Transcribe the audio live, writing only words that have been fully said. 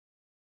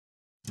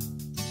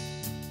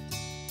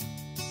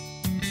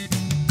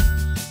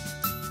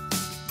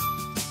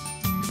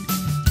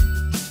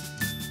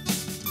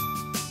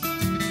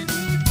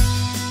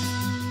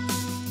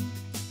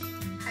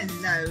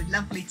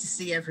lovely to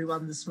see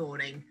everyone this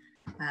morning.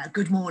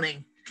 Good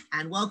morning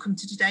and welcome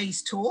to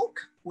today's talk,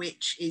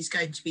 which is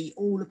going to be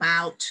all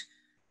about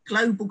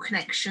global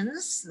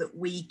connections that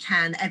we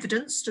can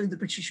evidence through the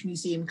British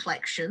Museum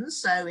collections.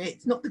 So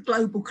it's not the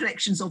global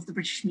connections of the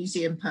British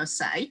Museum per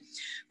se,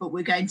 but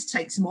we're going to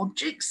take some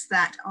objects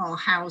that are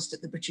housed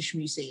at the British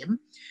Museum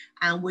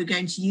and we're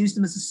going to use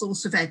them as a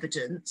source of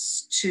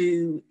evidence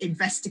to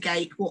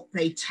investigate what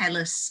they tell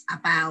us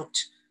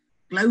about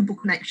global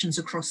connections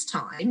across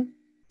time,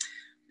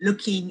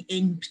 looking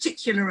in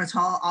particular at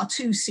our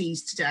two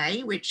C's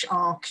today, which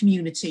are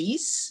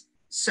communities.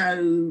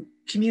 So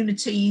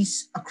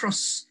communities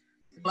across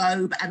the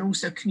globe and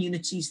also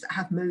communities that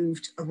have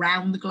moved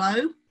around the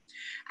globe.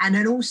 And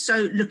then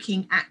also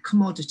looking at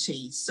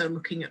commodities. So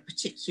looking at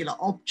particular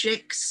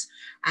objects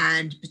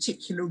and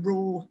particular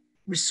raw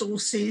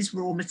resources,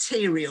 raw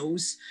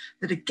materials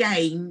that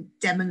again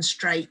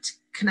demonstrate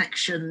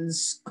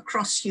connections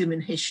across human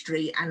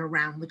history and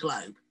around the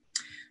globe.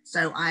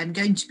 So I'm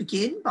going to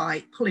begin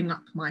by pulling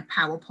up my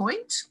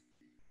PowerPoint.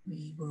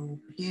 We will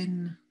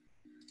begin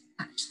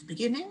at the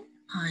beginning.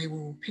 I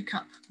will pick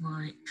up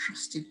my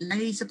trusted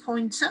laser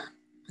pointer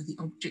for the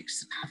objects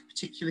that have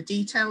particular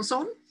details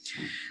on.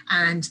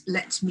 And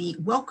let me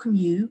welcome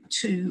you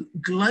to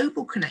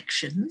Global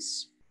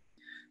Connections,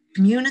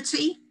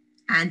 Community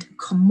and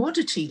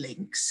Commodity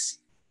Links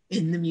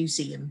in the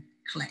Museum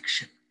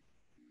Collection.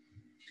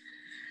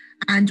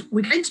 And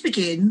we're going to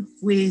begin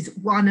with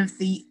one of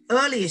the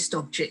earliest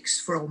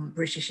objects from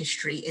British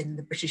history in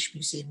the British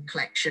Museum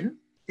collection.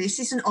 This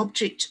is an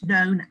object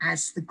known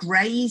as the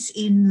Gray's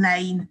Inn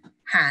Lane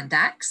hand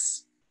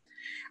axe,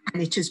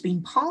 and it has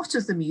been part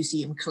of the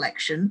museum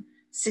collection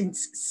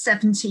since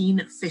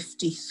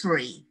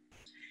 1753.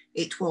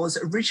 It was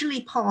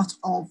originally part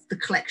of the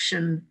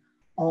collection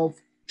of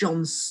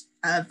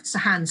Sir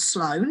Hans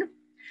Sloane,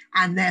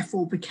 and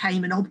therefore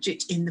became an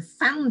object in the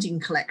founding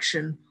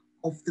collection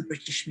of the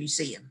British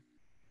Museum.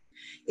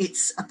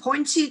 It's a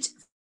pointed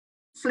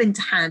flint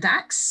hand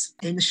axe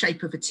in the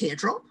shape of a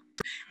teardrop,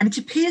 and it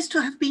appears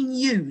to have been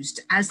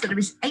used as there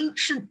is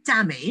ancient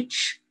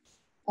damage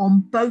on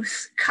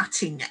both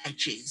cutting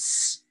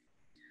edges.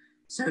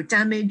 So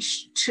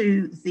damage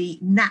to the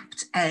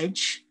napped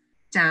edge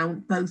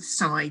down both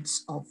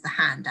sides of the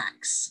hand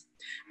axe.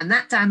 And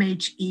that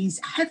damage is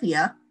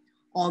heavier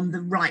on the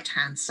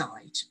right-hand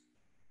side.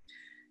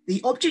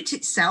 The object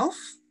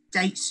itself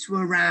dates to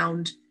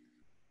around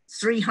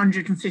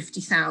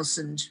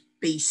 350,000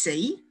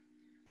 BC,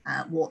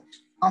 what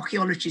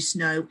archaeologists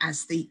know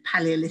as the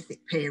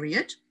Paleolithic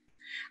period,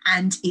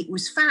 and it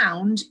was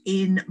found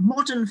in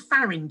modern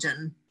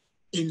Farringdon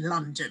in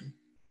London.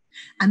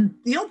 And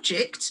the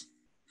object,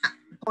 at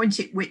the point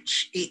at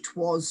which it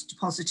was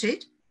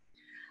deposited,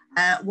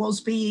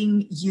 was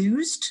being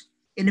used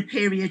in a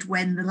period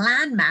when the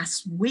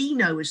landmass we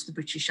know as the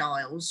British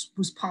Isles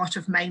was part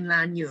of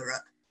mainland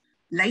Europe,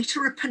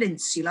 later a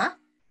peninsula,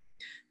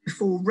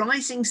 before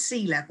rising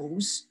sea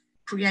levels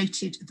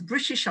created the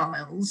British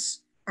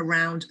Isles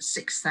around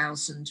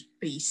 6000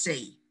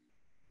 BC.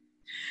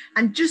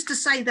 And just to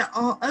say that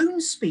our own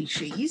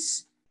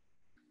species,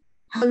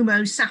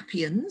 Homo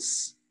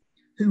sapiens,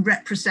 who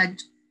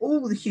represent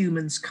all the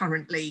humans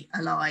currently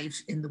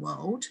alive in the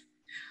world,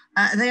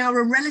 they are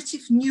a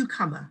relative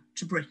newcomer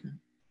to Britain.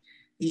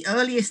 The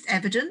earliest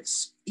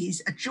evidence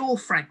is a jaw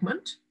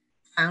fragment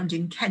found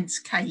in Kent's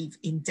Cave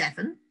in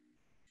Devon,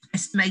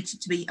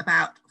 estimated to be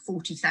about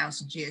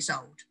 40,000 years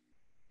old.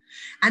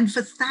 And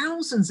for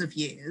thousands of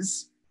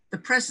years, the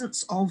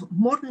presence of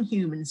modern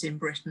humans in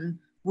Britain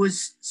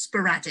was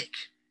sporadic.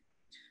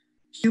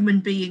 Human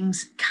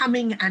beings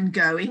coming and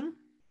going,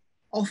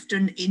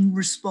 often in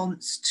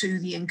response to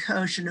the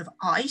incursion of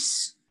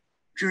ice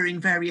during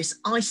various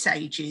ice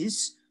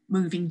ages,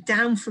 moving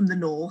down from the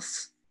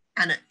north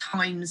and at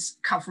times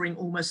covering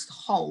almost the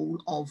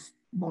whole of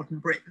modern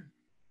Britain.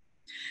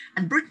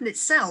 And Britain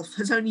itself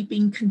has only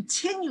been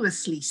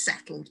continuously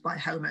settled by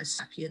Homo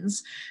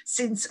sapiens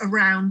since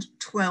around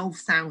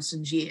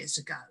 12,000 years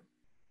ago.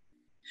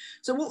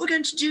 So what we're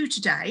going to do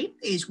today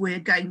is we're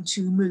going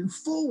to move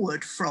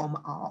forward from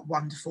our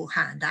wonderful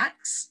hand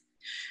axe,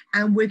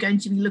 and we're going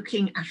to be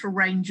looking at a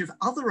range of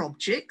other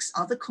objects,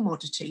 other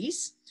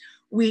commodities,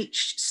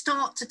 which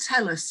start to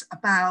tell us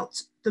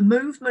about the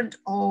movement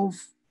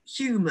of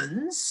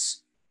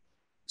humans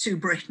to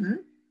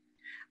Britain,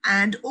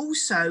 and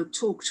also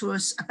talk to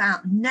us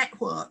about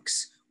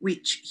networks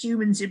which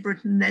humans in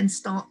Britain then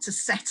start to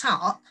set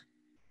up,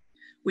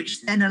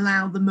 which then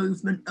allow the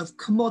movement of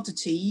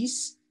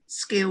commodities,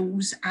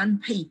 skills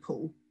and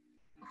people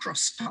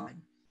across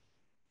time.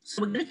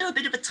 So we're going to do a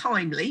bit of a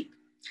time leap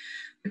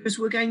because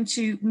we're going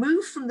to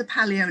move from the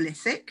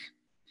Paleolithic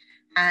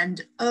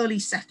and early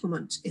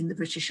settlement in the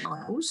British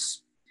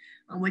Isles,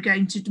 and we're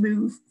going to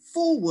move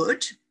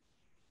forward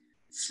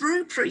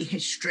through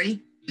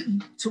prehistory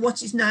to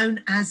what is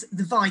known as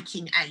the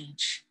Viking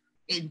Age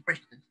in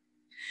Britain.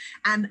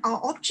 And our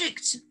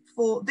object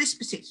for this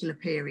particular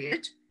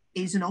period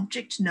is an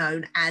object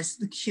known as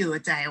the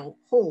Curedale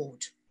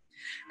Hoard.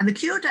 And the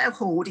Curedale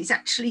Hoard is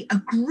actually a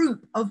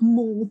group of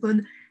more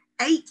than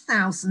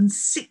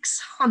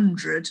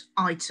 8,600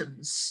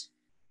 items,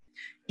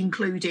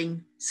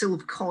 including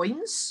silver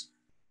coins,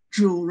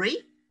 jewellery,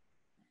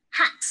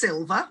 hack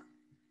silver,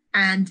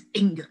 and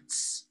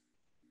ingots.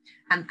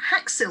 And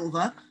hack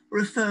silver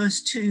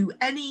refers to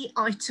any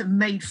item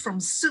made from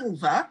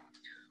silver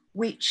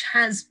which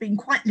has been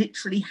quite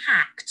literally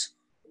hacked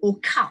or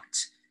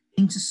cut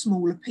into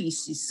smaller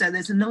pieces. So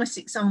there's a nice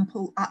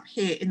example up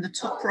here in the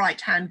top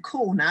right-hand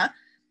corner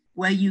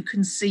where you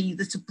can see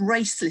that a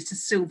bracelet, a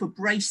silver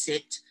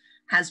bracelet,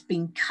 has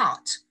been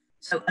cut.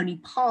 So only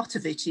part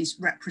of it is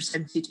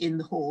represented in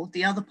the hoard.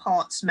 The other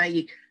parts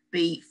may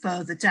be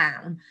further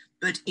down,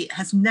 but it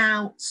has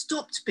now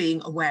stopped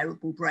being a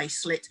wearable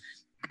bracelet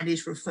and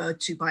is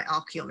referred to by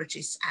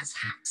archaeologists as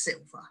hack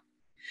silver.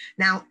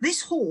 Now,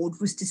 this hoard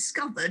was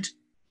discovered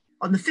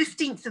on the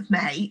 15th of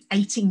May,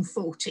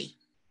 1840,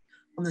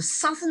 on the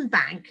southern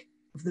bank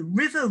of the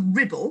River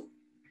Ribble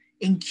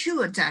in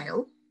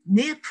Curedale,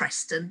 near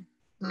Preston,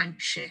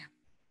 Lancashire.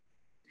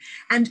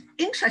 And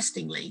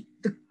interestingly,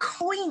 the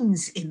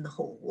coins in the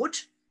hoard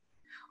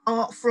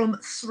are from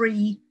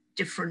 3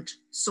 different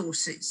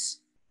sources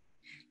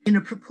in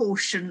a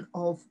proportion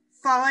of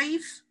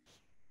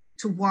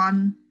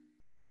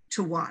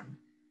 5:1:1.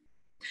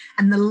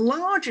 And the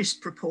largest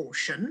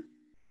proportion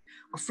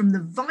are from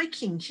the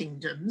Viking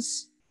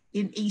kingdoms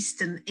in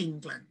eastern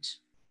England.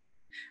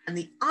 And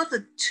the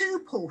other 2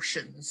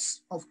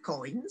 portions of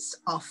coins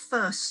are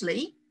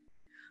firstly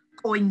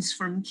coins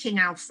from King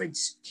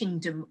Alfred's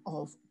kingdom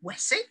of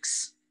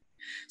Wessex.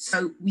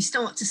 So we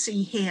start to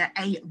see here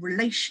a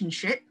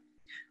relationship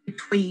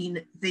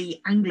between the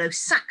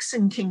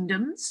Anglo-Saxon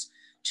kingdoms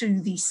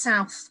to the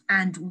south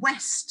and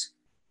west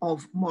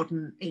of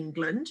modern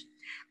England,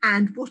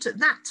 and what at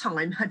that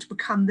time had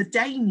become the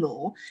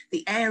Danelaw,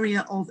 the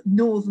area of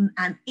northern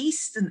and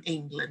eastern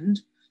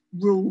England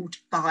ruled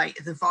by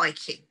the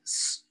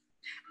Vikings.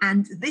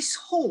 And this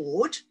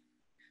hoard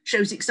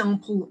shows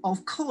example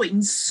of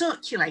coins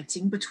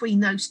circulating between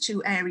those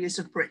 2 areas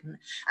of Britain,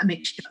 a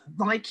mixture of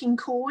Viking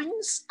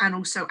coins and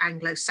also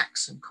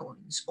Anglo-Saxon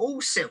coins,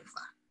 all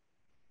silver.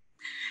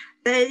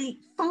 The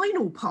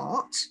final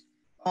part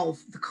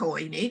of the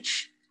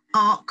coinage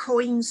are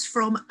coins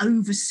from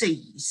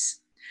overseas.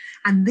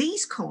 And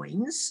these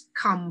coins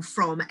come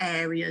from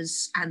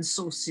areas and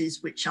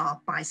sources which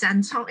are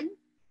Byzantine,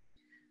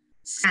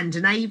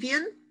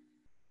 Scandinavian,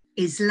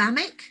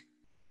 Islamic,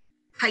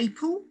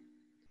 Papal,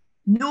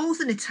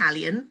 Northern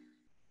Italian,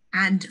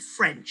 and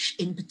French,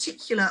 in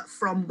particular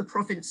from the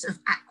province of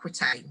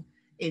Aquitaine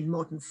in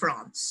modern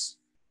France.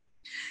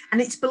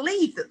 And it's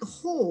believed that the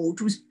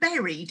hoard was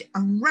buried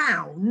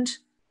around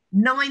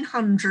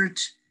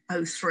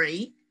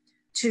 903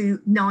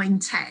 to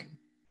 910,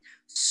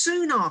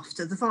 soon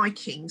after the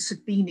Vikings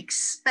had been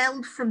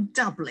expelled from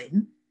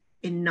Dublin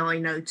in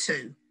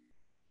 902.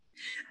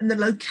 And the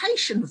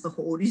location of the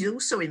hoard is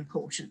also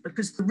important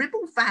because the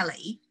Ribble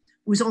Valley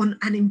was on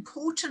an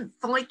important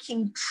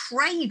Viking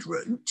trade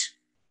route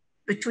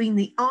between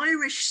the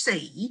Irish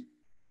Sea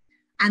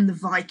and the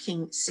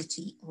Viking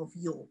city of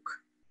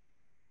York.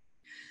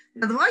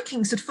 Now, the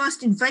Vikings had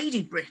first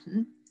invaded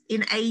Britain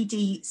in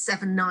AD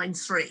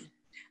 793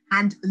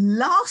 and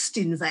last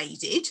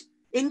invaded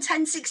in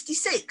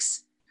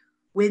 1066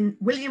 when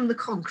William the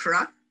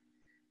Conqueror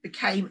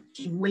became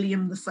King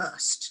William I.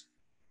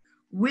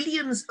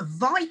 William's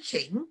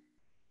Viking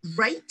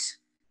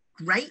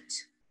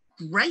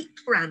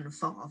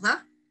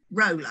great-grandfather,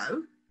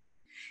 Rollo,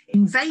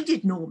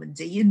 invaded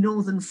Normandy in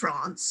northern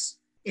France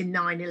in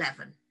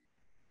 911.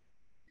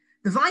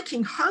 The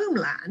Viking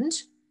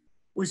homeland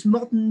was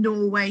modern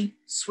Norway,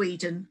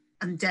 Sweden,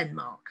 and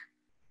Denmark.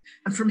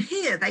 And from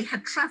here, they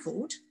had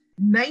travelled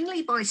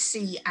mainly by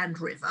sea and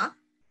river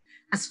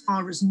as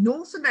far as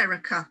North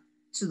America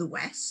to the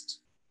west,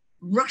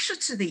 Russia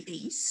to the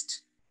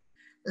east,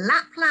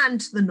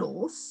 Lapland to the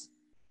north,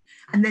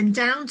 and then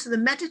down to the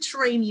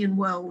Mediterranean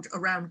world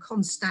around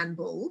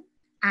Constantinople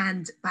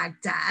and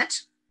Baghdad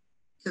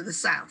to the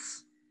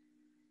south.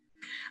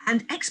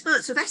 And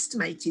experts have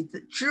estimated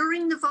that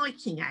during the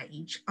Viking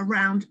Age,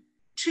 around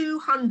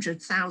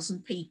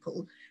 200,000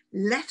 people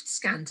left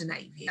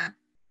Scandinavia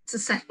to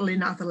settle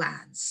in other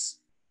lands,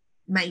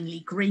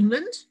 mainly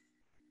Greenland,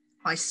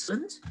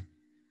 Iceland,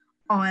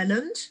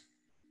 Ireland,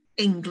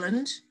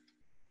 England,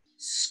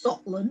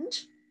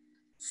 Scotland,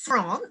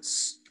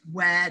 France,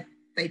 where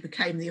they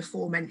became the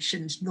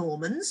aforementioned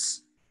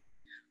Normans,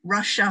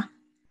 Russia,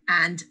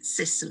 and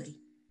Sicily.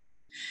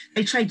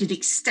 They traded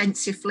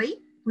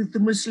extensively with the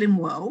Muslim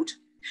world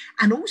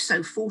and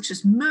also fought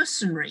as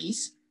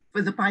mercenaries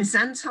for the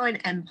Byzantine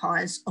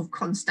empires of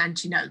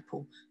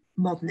Constantinople,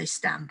 modern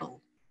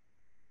Istanbul.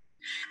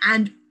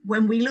 And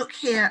when we look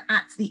here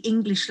at the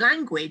English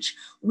language,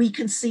 we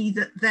can see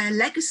that their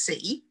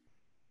legacy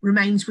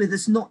remains with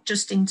us not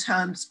just in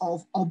terms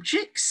of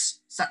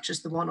objects, such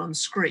as the one on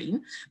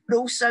screen, but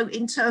also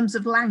in terms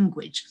of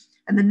language.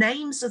 And the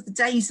names of the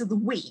days of the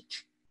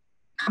week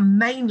come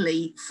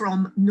mainly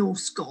from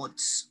Norse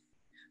gods.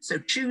 So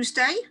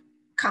Tuesday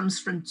comes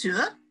from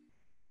Tyr,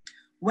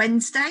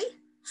 Wednesday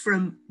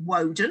from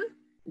Woden,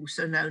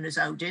 also known as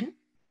Odin,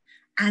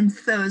 and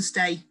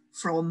Thursday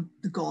from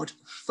the god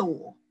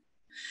Thor.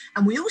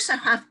 And we also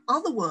have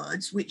other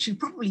words which you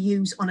probably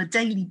use on a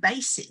daily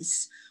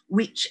basis,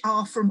 which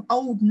are from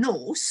Old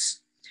Norse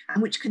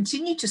and which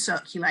continue to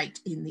circulate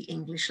in the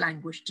English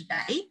language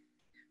today.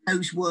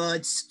 Those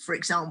words, for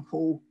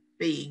example,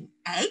 being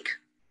egg,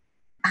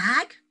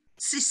 bag,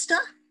 sister,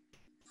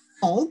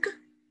 fog,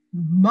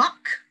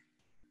 muck,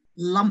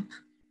 lump,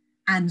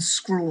 and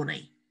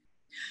scrawny.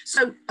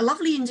 So a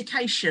lovely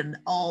indication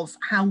of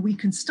how we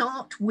can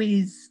start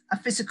with a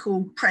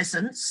physical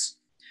presence,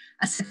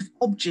 a set of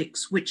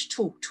objects which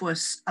talk to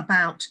us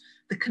about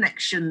the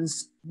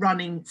connections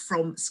running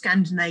from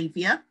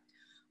Scandinavia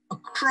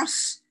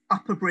across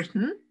Upper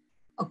Britain,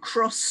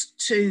 across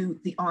to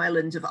the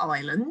island of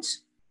Ireland,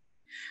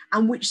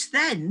 and which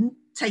then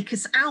take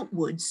us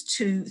outwards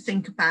to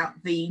think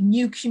about the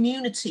new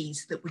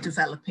communities that were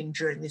developing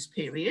during this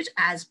period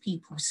as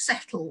people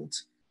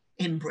settled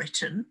in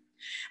Britain,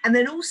 and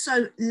then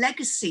also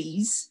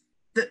legacies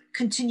that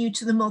continue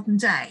to the modern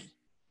day.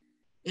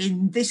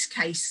 In this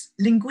case,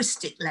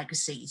 linguistic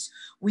legacies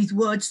with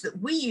words that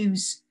we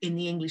use in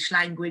the English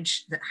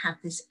language that have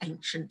this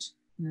ancient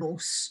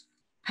Norse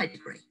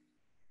pedigree.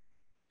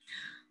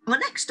 Our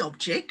next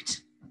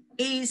object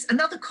is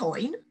another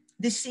coin.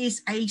 This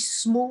is a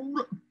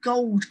small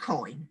gold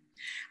coin,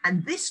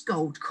 and this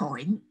gold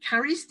coin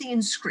carries the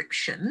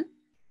inscription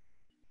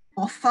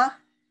Offa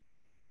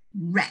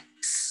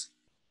Rex.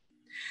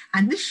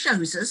 And this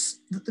shows us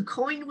that the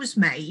coin was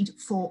made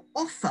for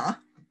Offa,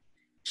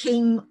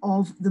 King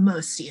of the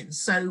Mercians.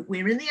 So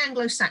we're in the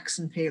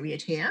Anglo-Saxon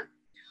period here.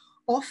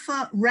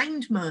 Offa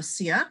reigned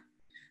Mercia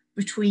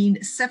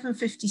between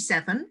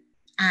 757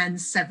 and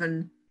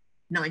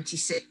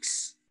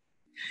 796.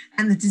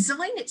 And the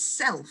design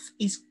itself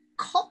is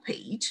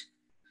copied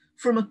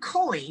from a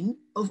coin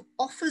of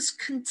Offa's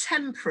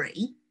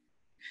contemporary,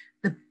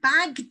 the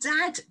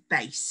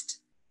Baghdad-based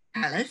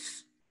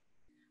Caliph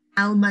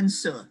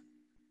Al-Mansur.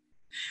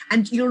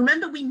 And you'll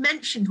remember we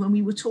mentioned when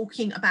we were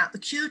talking about the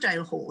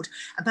Curedale hoard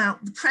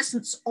about the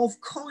presence of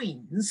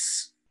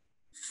coins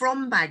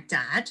from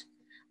Baghdad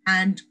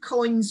and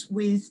coins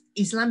with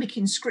Islamic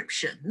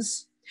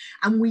inscriptions.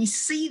 And we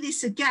see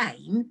this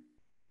again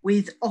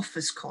with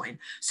Offa's coin.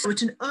 So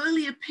at an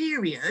earlier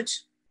period,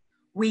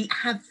 we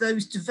have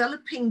those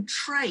developing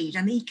trade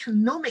and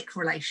economic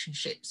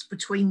relationships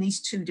between these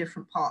two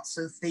different parts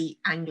of the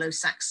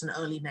Anglo-Saxon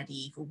early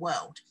medieval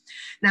world.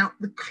 Now,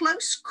 the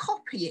close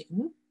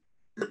copying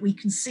that we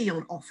can see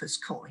on Offa's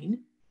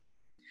coin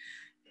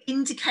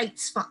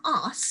indicates for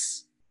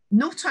us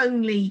not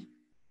only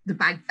the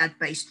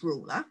Baghdad-based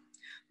ruler,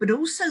 but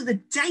also the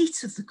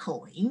date of the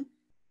coin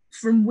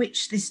from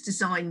which this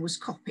design was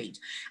copied.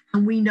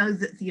 And we know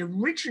that the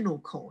original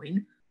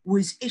coin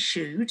was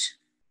issued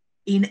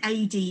in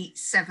AD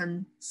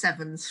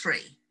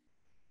 773.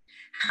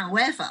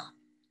 However,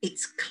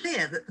 it's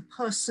clear that the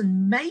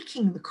person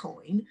making the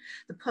coin,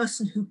 the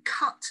person who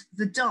cut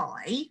the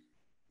die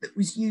that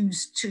was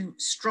used to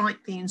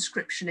strike the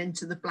inscription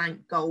into the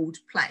blank gold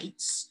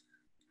plates,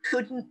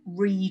 couldn't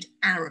read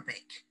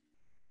Arabic,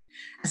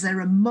 as there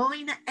are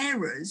minor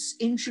errors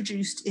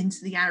introduced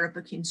into the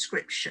Arabic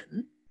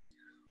inscription,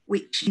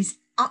 which is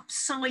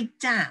upside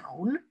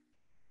down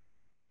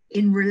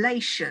in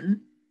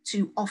relation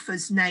to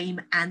Offa's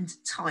name and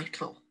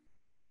title.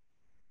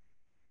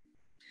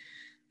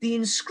 The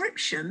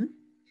inscription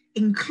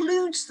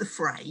includes the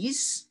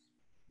phrase,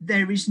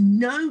 "There is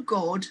no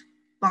God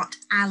but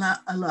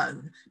Allah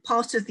alone,"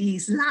 part of the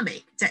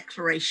Islamic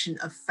declaration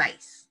of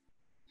faith.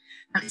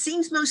 And it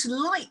seems most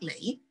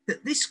likely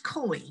that this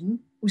coin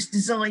was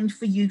designed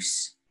for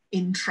use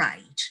in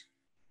trade.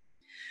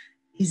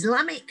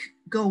 Islamic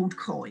gold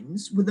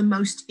coins were the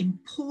most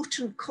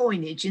important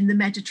coinage in the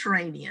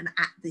Mediterranean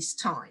at this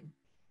time.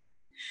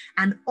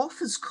 And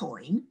Offa's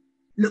coin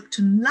looked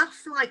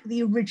enough like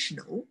the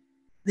original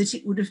that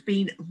it would have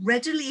been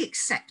readily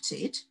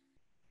accepted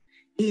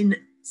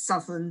in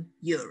Southern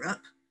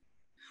Europe,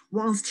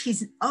 whilst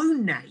his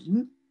own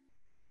name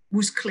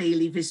was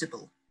clearly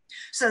visible.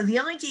 So the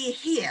idea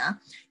here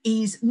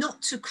is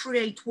not to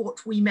create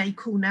what we may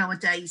call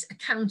nowadays a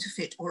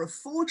counterfeit or a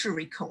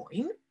forgery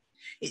coin.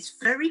 It's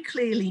very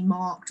clearly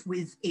marked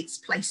with its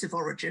place of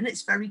origin.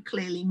 It's very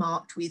clearly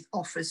marked with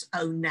Offa's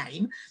own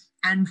name.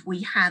 And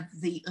we have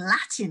the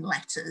Latin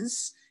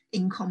letters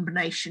in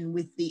combination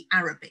with the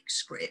Arabic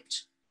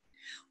script.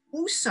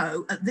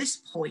 Also, at this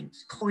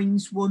point,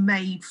 coins were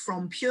made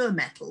from pure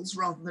metals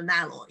rather than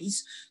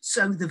alloys.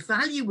 So the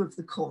value of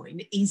the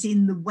coin is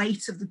in the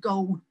weight of the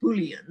gold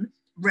bullion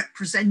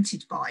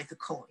represented by the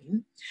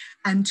coin.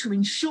 And to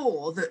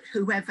ensure that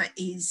whoever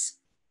is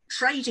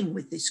trading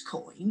with this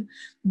coin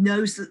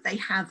knows that they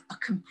have a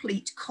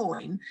complete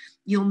coin,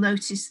 you'll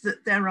notice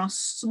that there are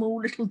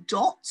small little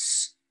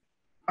dots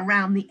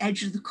around the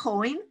edge of the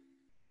coin,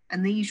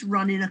 and these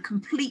run in a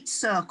complete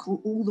circle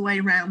all the way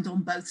around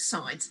on both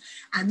sides.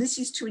 And this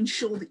is to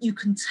ensure that you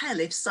can tell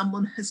if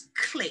someone has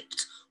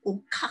clipped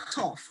or cut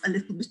off a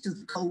little bit of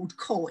the gold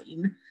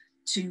coin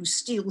to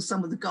steal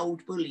some of the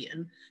gold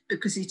bullion,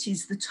 because it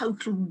is the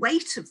total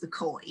weight of the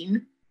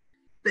coin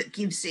that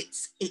gives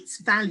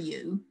its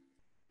value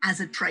as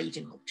a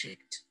trading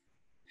object.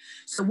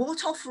 So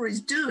what Offa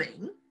is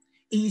doing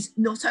is,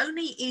 not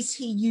only is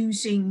he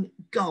using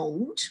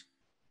gold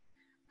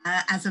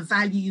as a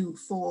value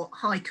for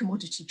high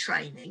commodity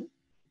trading,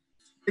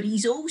 but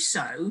he's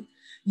also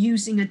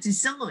using a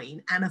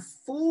design and a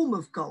form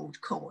of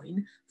gold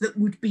coin that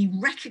would be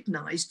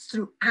recognized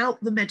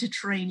throughout the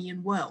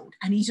Mediterranean world.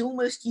 And he's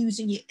almost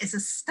using it as a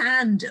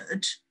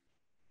standard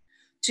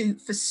to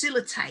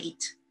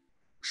facilitate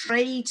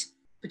trade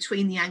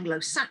between the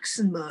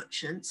Anglo-Saxon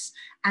merchants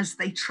as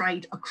they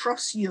trade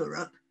across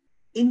Europe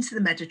into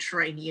the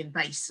Mediterranean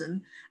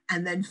basin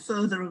and then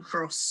further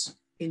across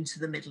into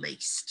the Middle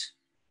East.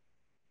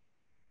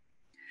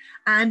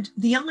 And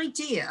the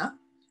idea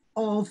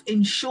of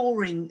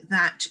ensuring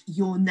that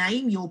your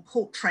name, your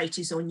portrait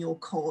is on your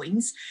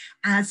coins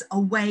as a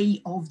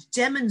way of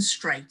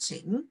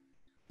demonstrating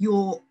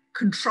your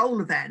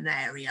control of an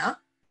area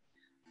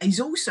is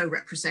also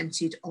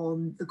represented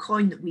on the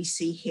coin that we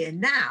see here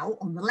now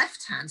on the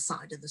left-hand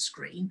side of the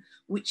screen,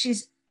 which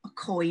is a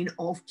coin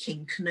of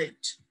King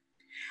Canute.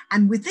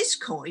 And with this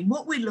coin,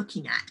 what we're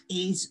looking at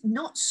is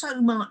not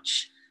so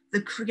much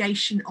the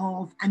creation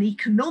of an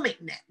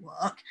economic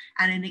network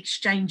and an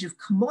exchange of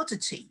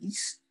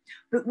commodities,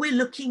 but we're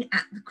looking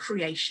at the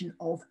creation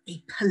of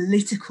a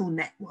political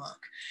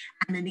network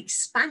and an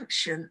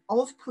expansion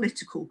of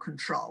political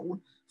control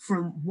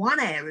from one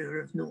area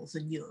of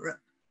Northern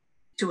Europe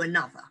to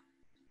another.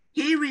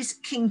 Here is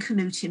King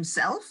Canute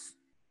himself.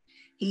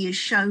 He is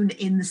shown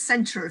in the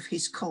center of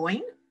his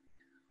coin,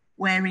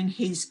 wearing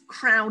his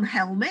crown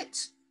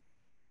helmet,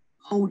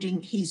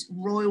 holding his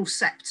royal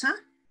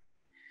scepter,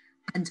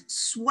 and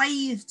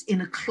swathed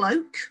in a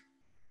cloak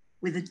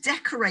with a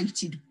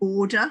decorated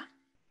border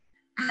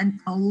and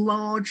a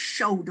large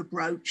shoulder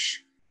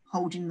brooch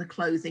holding the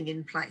clothing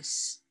in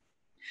place.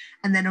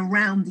 And then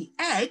around the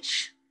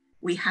edge,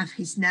 we have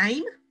his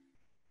name.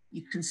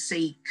 You can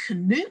see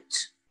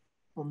Canute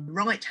on the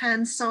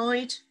right-hand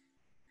side.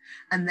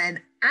 And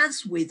then,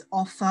 as with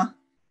Offa,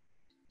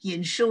 he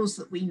ensures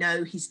that we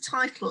know his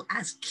title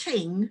as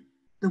king,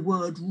 the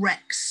word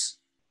Rex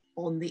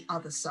on the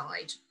other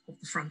side of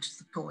the front of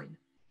the coin.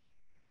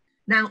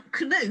 Now,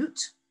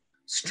 Canute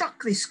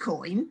struck this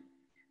coin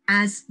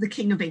as the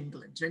King of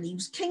England, and he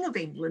was King of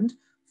England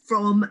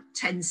from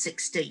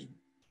 1016.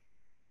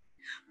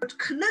 But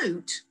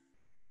Canute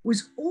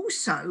was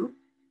also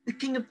the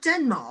King of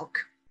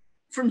Denmark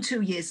from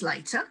 2 years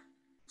later,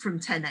 from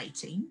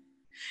 1018,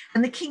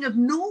 and the King of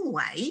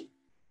Norway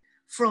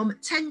from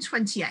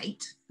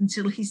 1028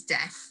 until his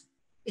death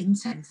in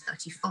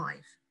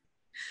 1035.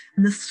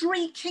 And the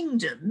three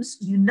kingdoms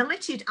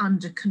united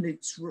under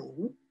Canute's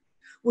rule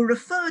were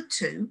referred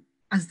to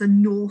as the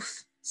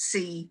North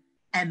Sea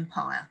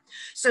Empire.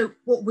 So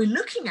what we're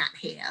looking at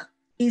here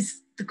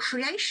is the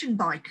creation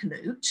by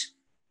Canute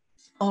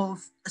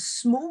of a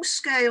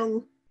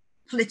small-scale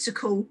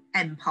political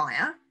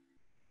empire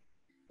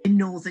in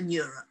Northern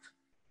Europe.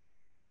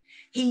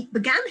 He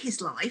began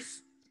his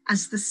life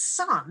as the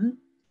son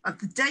of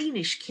the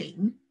Danish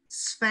king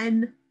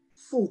Sven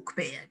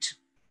Forkbeard.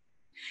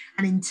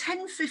 And in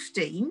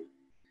 1015,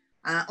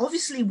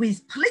 obviously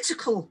with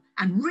political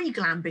and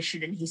regal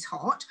ambition in his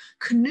heart,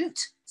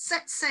 Canute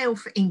set sail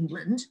for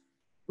England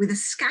with a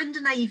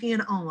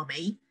Scandinavian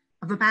army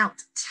of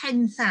about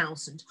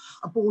 10,000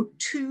 aboard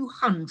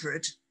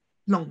 200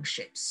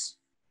 longships.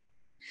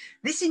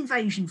 This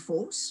invasion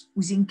force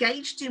was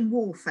engaged in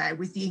warfare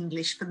with the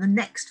English for the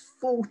next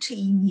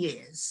 14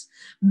 years,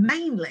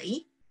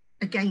 mainly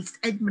against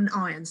Edmund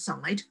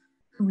Ironside,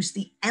 who was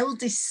the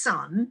eldest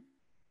son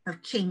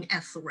of King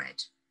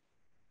Ethelred.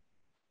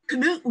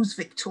 Canute was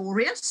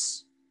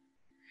victorious.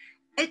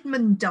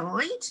 Edmund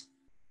died,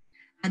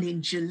 and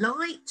in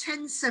July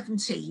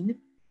 1017,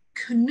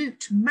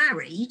 Canute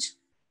married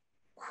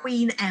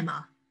Queen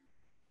Emma,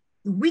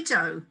 the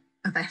widow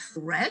of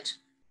Ethelred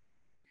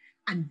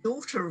and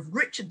daughter of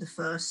Richard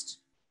I,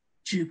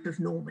 Duke of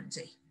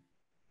Normandy.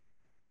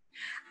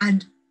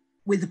 And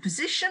with a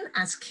position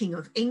as King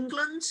of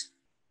England,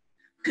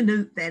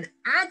 Canute then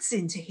adds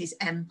into his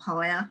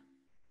empire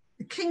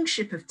the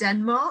kingship of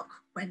Denmark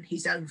when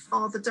his own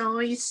father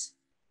dies,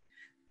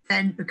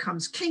 then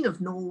becomes King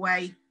of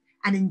Norway,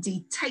 and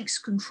indeed takes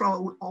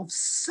control of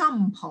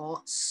some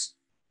parts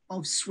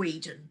of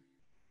Sweden.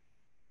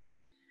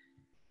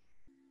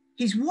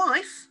 His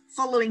wife,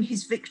 following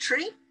his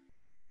victory,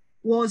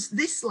 was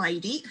this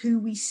lady who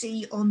we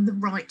see on the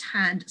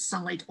right-hand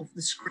side of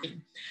the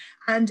screen.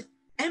 And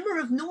Emma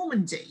of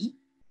Normandy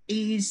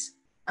is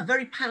a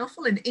very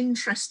powerful and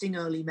interesting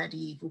early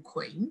medieval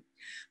queen,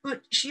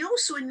 but she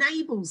also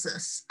enables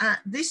us at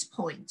this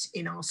point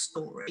in our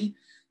story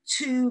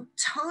to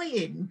tie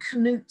in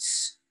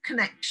Canute's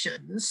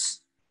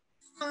connections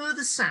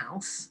further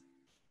south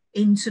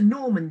into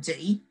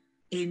Normandy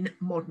in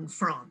modern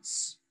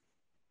France.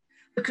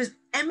 Because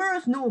Emma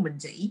of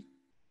Normandy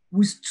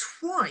was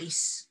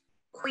twice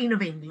Queen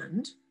of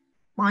England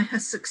by her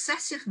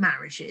successive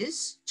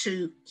marriages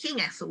to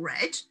King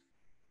Ethelred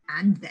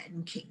and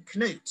then King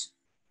Canute.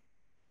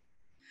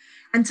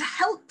 And to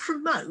help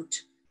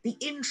promote the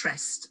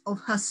interest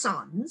of her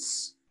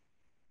sons,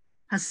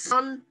 her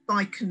son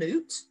by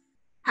Canute,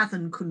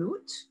 Katharine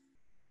Canute,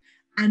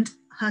 and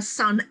her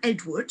son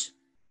Edward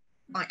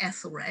by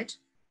Ethelred,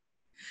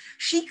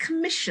 she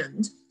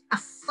commissioned a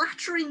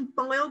flattering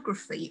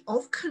biography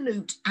of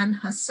Canute and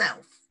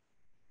herself,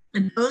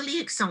 an early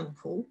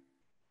example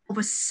of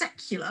a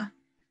secular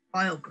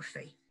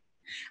biography.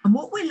 And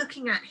what we're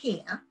looking at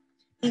here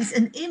is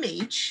an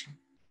image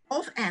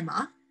of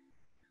Emma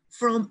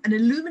from an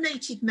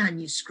illuminated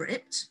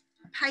manuscript,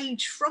 a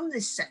page from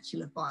this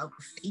secular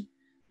biography,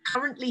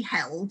 currently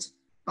held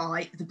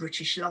by the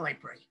British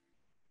Library.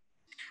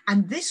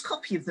 And this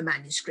copy of the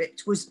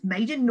manuscript was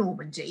made in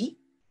Normandy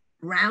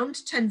around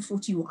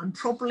 1041,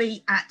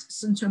 probably at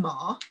St.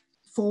 Omer,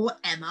 for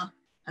Emma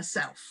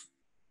herself.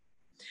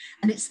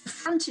 And it's the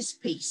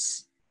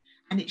frontispiece,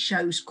 and it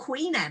shows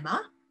Queen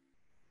Emma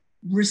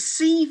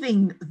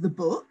receiving the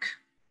book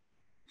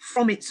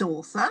from its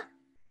author,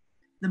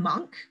 the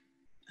monk,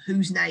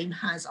 whose name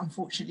has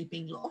unfortunately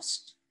been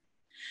lost.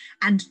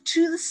 And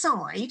to the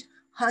side,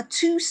 her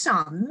two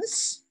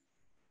sons,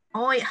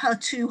 by her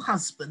two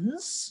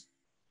husbands,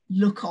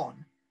 look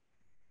on.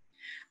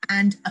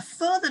 And a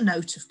further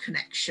note of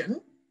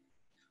connection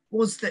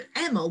was that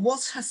Emma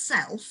was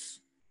herself,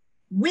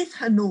 with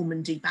her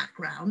Normandy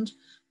background,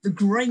 the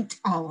great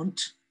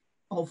aunt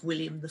of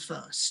William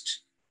I.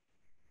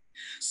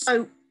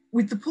 So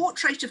with the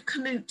portrait of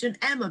Canute and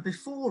Emma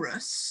before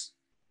us,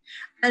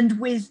 and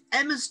with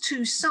Emma's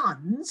two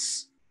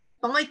sons,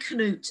 by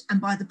Canute and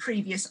by the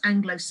previous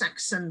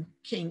Anglo-Saxon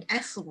King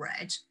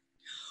Ethelred,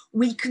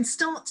 we can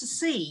start to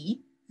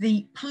see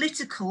the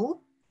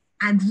political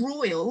and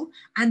royal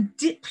and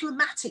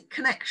diplomatic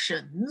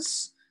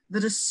connections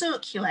that are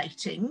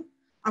circulating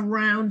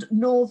around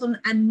Northern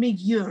and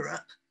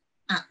Mid-Europe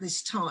at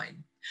this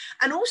time.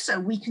 And also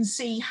we can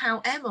see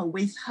how Emma,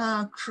 with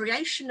her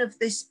creation of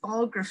this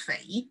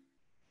biography,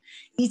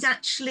 is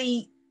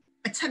actually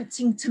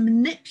attempting to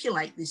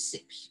manipulate this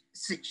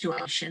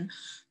situation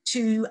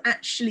to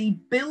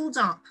actually build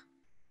up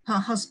her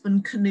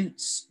husband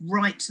Canute's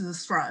right to the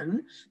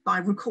throne by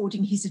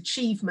recording his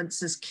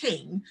achievements as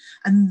king,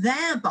 and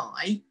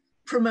thereby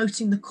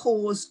promoting the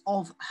cause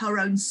of her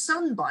own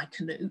son by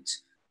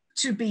Canute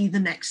to be the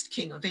next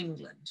king of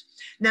England.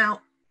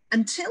 Now,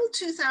 until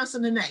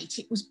 2008,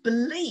 it was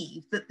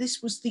believed that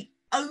this was the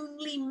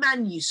only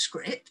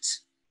manuscript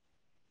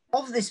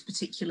of this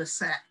particular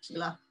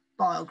secular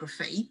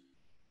biography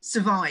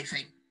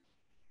surviving.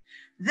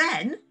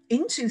 Then,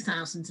 in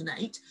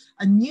 2008,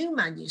 a new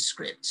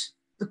manuscript,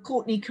 the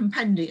Courtney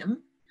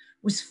Compendium,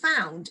 was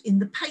found in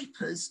the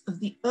papers of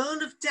the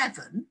Earl of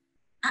Devon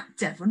at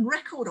Devon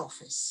Record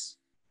Office.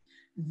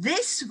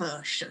 This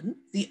version,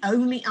 the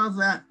only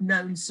other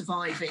known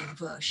surviving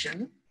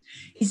version,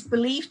 is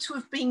believed to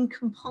have been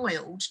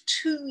compiled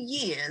 2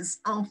 years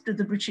after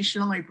the British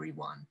Library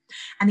one,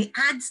 and it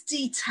adds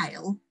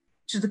detail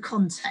to the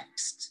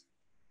context,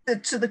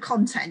 to the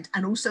content,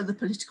 and also the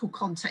political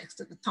context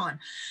at the time,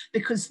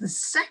 because the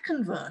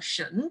second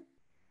version,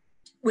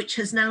 which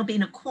has now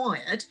been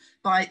acquired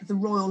by the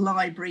Royal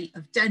Library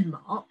of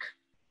Denmark,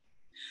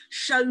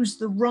 shows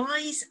the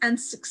rise and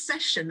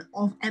succession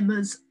of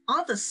Emma's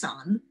other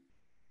son,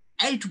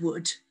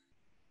 Edward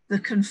the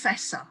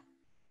Confessor.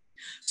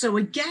 So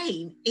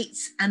again,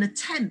 it's an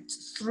attempt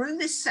through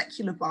this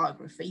secular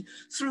biography,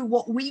 through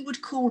what we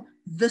would call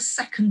the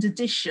second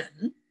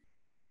edition,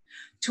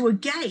 to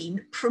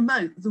again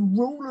promote the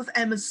rule of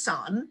Emma's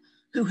son,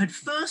 who had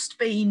first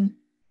been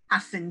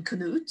Katharine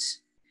Canute,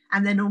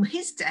 and then on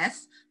his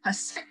death, her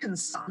second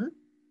son,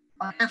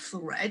 by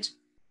Ethelred,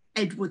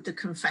 Edward the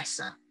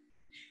Confessor.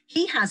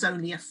 He has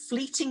only a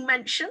fleeting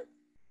mention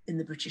in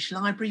the British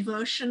Library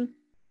version,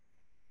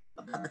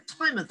 but by the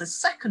time of the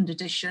second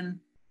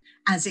edition,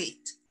 as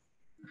it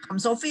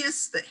becomes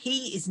obvious that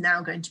he is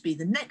now going to be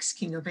the next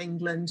King of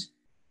England,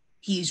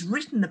 he is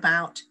written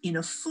about in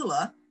a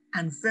fuller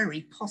and very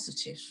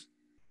positive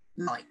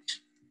light.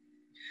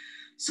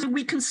 So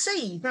we can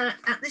see that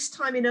at this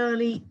time in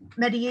early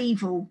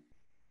medieval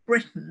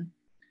Britain,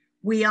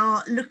 we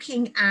are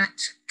looking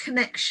at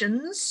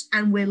connections,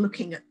 and we're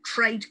looking at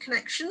trade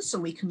connections. So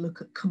we can look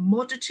at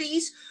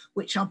commodities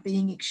which are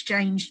being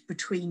exchanged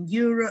between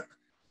Europe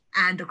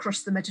and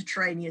across the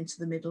Mediterranean to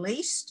the Middle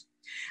East.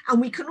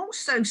 And we can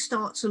also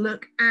start to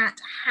look at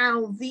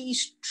how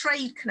these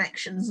trade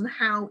connections and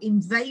how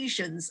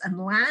invasions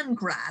and land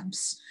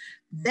grabs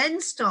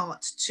then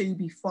start to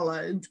be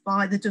followed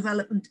by the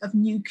development of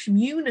new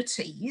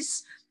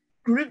communities,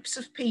 groups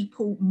of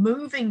people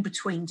moving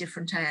between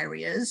different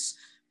areas,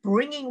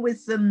 bringing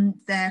with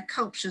them their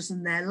cultures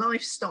and their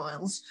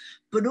lifestyles,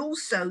 but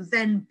also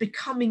then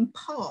becoming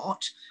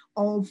part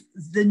of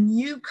the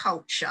new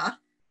culture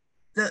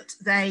that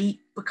they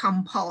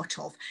become part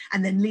of,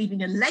 and then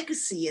leaving a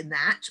legacy in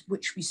that,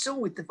 which we saw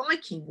with the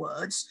Viking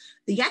words,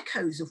 the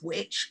echoes of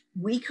which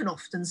we can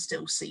often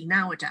still see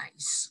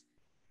nowadays.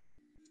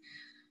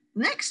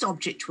 Next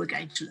object we're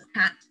going to look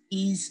at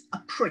is a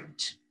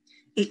print.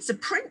 It's a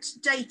print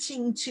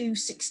dating to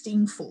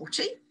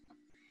 1640.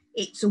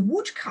 It's a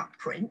woodcut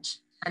print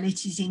and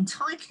it is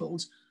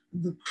entitled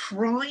The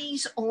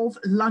Cries of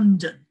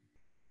London.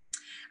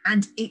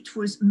 And it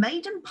was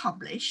made and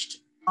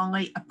published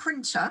by a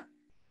printer,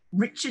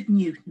 Richard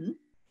Newton,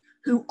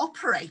 who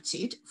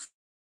operated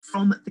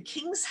from the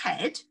King's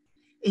Head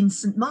in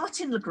St.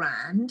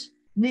 Martin-le-Grand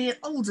near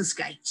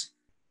Aldersgate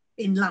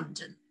in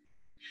London.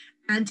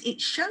 And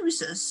it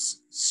shows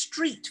us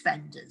street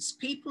vendors,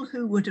 people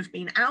who would have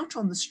been out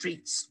on the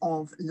streets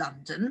of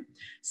London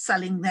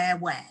selling their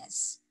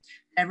wares.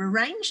 They're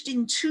arranged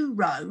in 2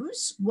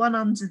 rows, one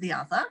under the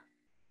other.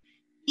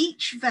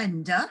 Each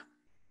vendor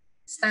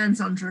stands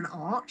under an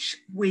arch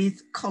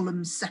with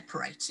columns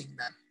separating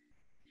them.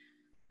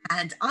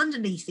 And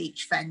underneath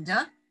each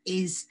vendor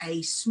is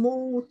a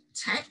small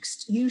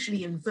text,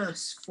 usually in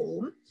verse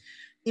form,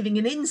 giving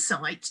an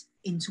insight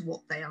into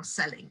what they are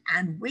selling.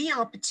 And we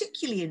are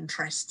particularly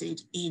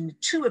interested in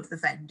 2 of the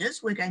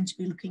vendors. We're going to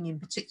be looking in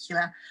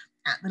particular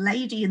at the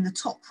lady in the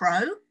top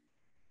row,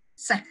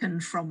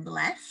 second from the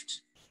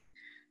left,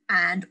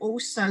 and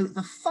also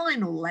the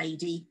final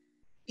lady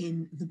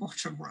in the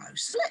bottom row.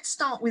 So let's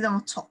start with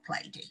our top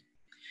lady.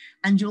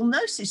 And you'll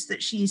notice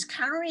that she is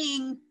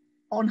carrying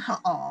on her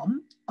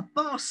arm a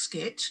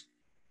basket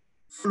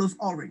full of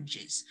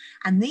oranges.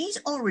 And these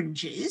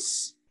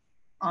oranges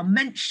are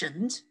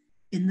mentioned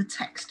in the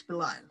text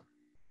below.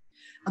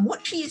 And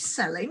what she is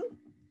selling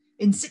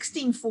in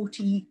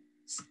 1640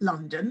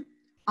 London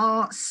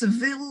are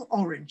Seville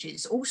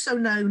oranges, also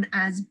known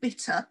as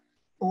bitter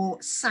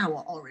or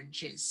sour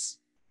oranges.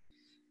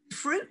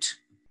 Fruit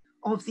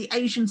of the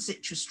Asian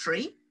citrus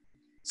tree,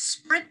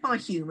 spread by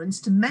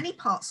humans to many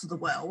parts of the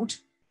world,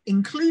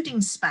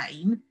 including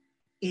Spain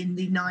in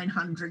the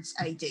 900s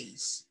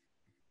ADs.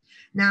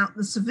 Now,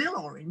 the Seville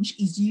orange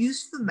is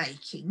used for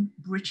making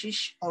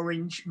British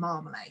orange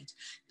marmalade,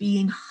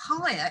 being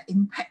higher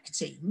in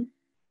pectin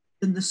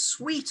than the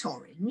sweet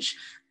orange,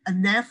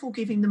 and therefore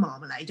giving the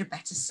marmalade a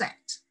better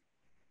set.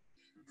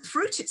 The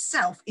fruit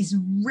itself is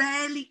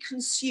rarely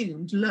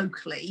consumed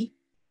locally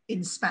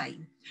in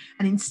Spain,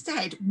 and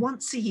instead,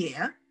 once a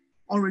year,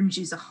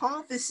 oranges are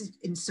harvested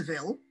in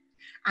Seville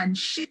and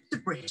shipped to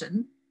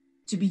Britain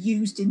to be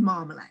used in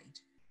marmalade,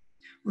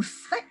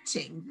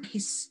 reflecting the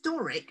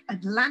historic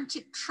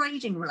Atlantic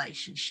trading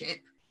relationship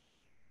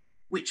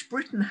which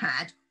Britain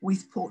had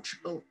with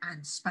Portugal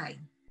and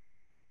Spain.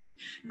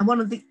 And one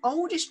of the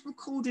oldest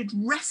recorded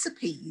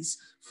recipes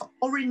for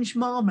orange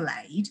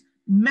marmalade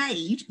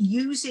made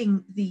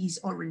using these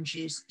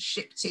oranges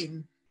shipped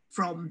in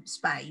from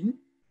Spain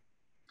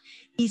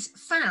is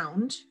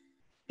found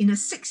in a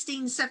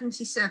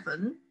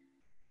 1677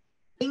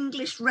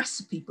 English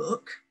recipe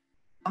book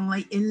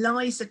by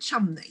Eliza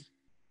Chumney.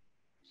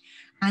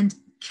 And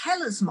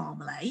Keller's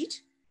marmalade,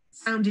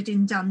 founded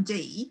in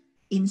Dundee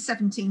in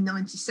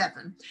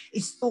 1797,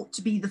 is thought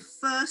to be the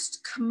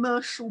first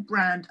commercial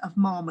brand of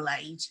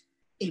marmalade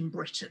in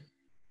Britain.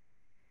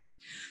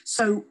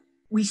 So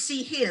we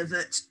see here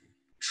that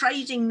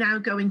trading now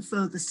going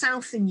further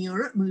south in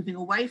Europe, moving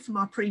away from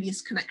our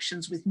previous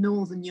connections with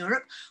Northern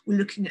Europe, we're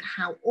looking at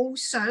how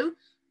also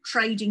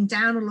trading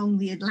down along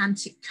the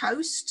Atlantic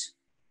coast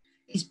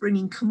is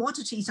bringing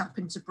commodities up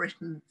into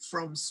Britain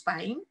from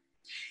Spain.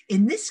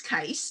 In this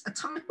case, a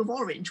type of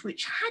orange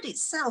which had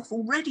itself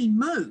already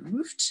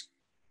moved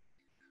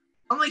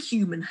by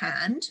human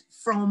hand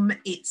from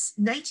its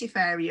native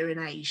area in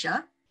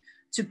Asia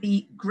to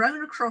be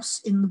grown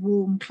across in the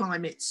warm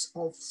climates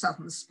of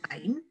southern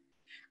Spain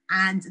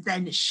and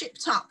then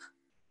shipped up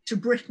to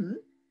Britain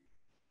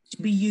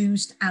to be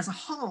used as a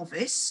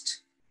harvest,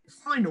 the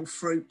final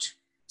fruit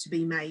to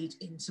be made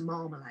into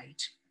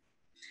marmalade.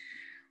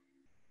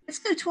 Let's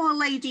go to our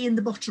lady in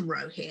the bottom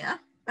row here.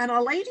 And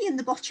our lady in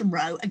the bottom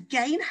row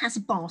again has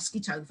a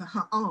basket over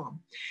her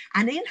arm.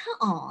 And in her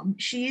arm,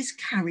 she is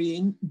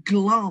carrying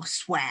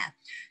glassware.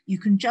 You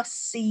can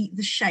just see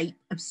the shape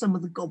of some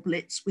of the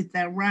goblets with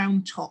their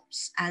round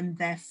tops and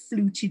their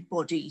fluted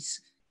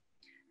bodies.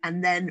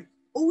 And then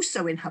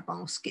also in her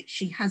basket,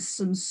 she has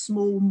some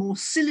small, more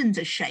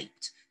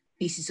cylinder-shaped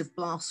pieces of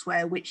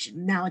glassware, which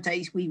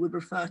nowadays we would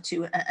refer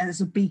to as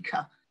a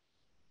beaker.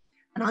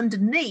 And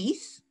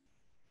underneath,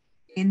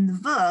 in the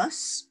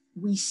verse,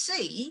 we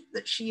see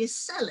that she is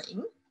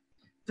selling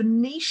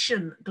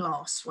Venetian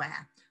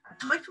glassware,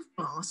 a type of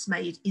glass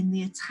made in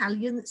the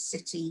Italian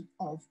city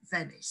of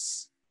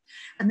Venice.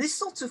 And this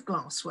sort of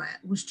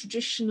glassware was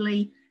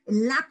traditionally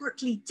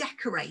elaborately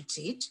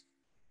decorated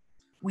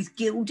with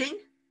gilding,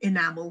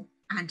 enamel,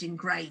 and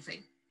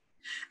engraving.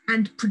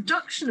 And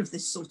production of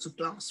this sort of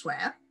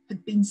glassware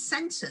had been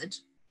centered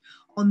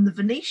on the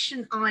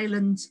Venetian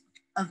island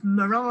of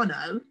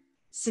Murano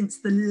since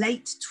the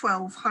late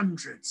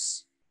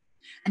 1200s.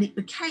 And it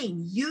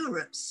became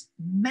Europe's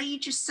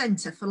major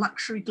centre for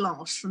luxury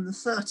glass from the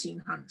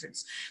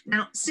 1300s.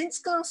 Now, since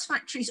glass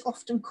factories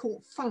often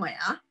caught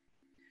fire,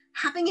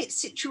 Having it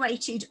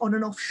situated on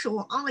an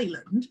offshore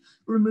island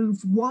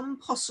removed one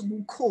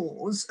possible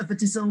cause of a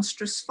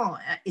disastrous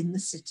fire in the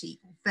city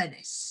of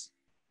Venice.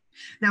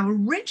 Now,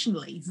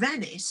 originally,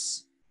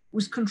 Venice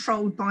was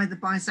controlled by the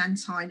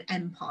Byzantine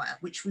Empire,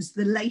 which was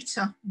the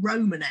later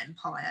Roman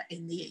Empire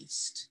in the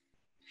East.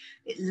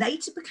 It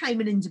later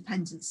became an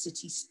independent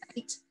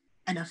city-state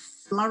and a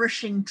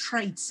flourishing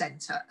trade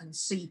centre and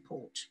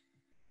seaport.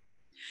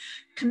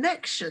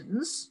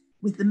 Connections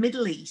with the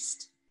Middle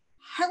East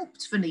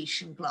helped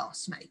Venetian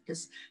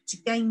glassmakers to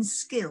gain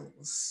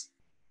skills,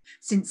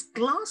 since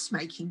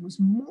glassmaking was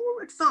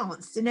more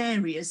advanced in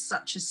areas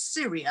such as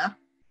Syria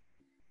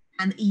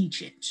and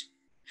Egypt.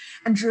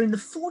 And during the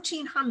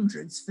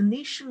 1400s,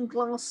 Venetian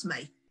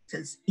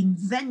glassmakers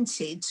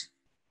invented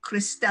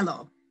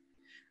cristallo,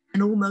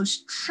 an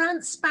almost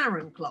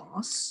transparent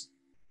glass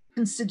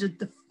considered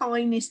the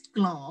finest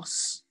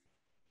glass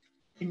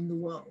in the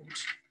world.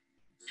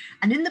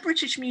 And in the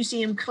British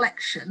Museum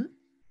collection,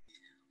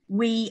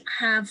 we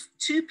have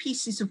two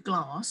pieces of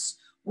glass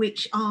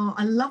which are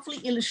a lovely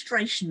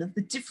illustration of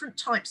the different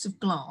types of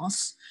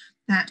glass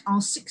that our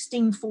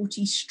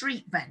 1640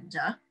 street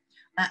vendor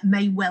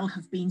may well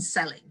have been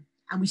selling.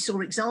 And we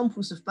saw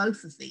examples of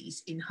both of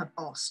these in her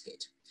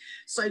basket.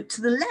 So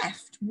to the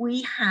left,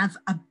 we have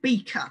a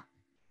beaker.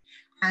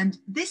 And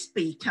this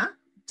beaker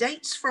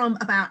dates from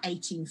about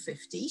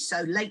 1850,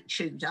 so late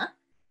Tudor.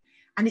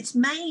 And it's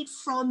made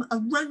from a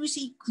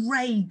rosy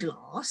grey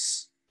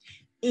glass.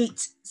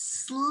 It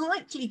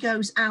slightly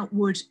goes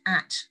outward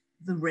at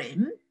the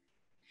rim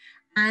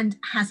and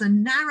has a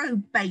narrow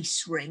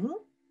base ring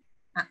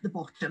at the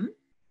bottom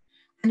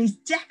and is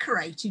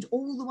decorated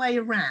all the way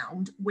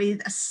around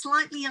with a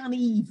slightly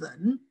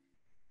uneven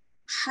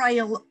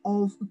trail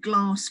of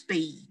glass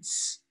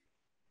beads,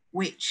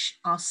 which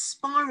are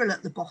spiral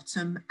at the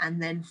bottom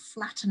and then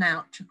flatten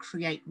out to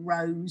create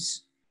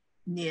rows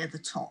near the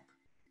top.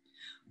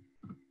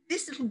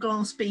 This little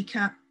glass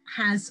beaker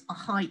has a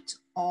height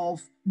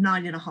of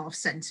 9.5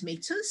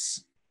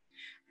 centimetres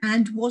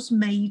and was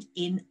made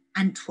in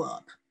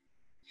Antwerp.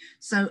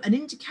 So an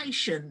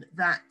indication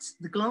that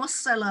the glass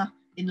seller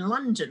in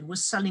London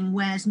was selling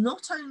wares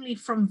not only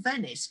from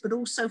Venice, but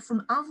also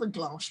from other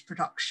glass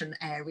production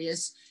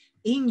areas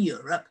in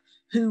Europe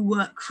who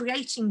were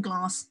creating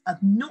glass of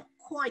not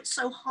quite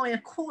so high a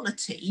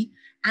quality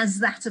as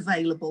that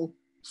available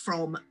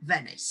from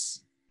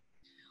Venice.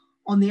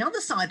 On the other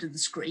side of the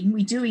screen,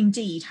 we do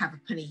indeed have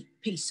a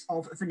piece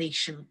of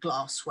Venetian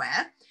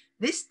glassware.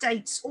 This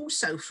dates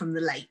also from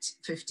the late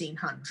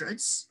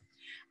 1500s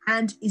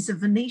and is a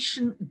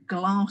Venetian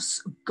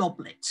glass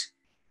goblet.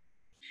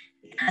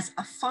 It has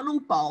a funnel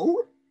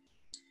bowl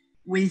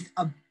with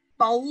a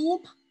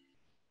bulb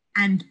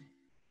and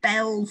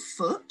bell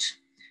foot.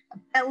 A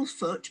bell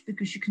foot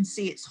because you can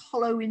see it's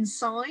hollow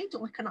inside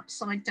like an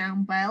upside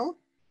down bell.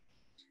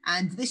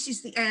 And this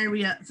is the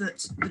area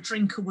that the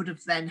drinker would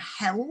have then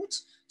held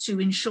to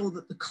ensure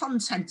that the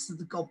contents of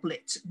the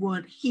goblet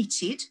weren't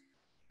heated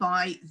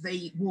by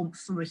the warmth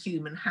from a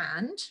human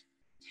hand.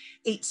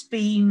 It's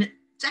been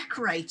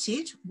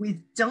decorated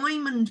with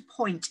diamond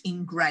point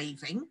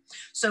engraving.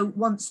 So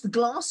once the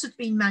glass had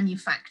been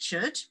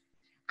manufactured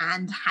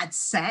and had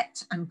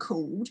set and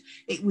cooled,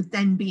 it would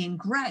then be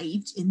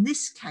engraved, in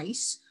this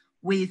case,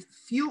 with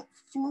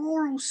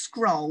floral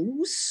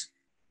scrolls,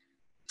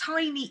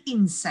 tiny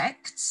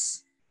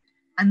insects,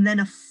 and then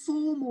a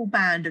formal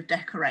band of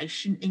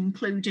decoration,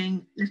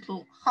 including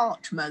little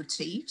heart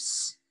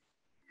motifs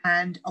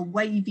and a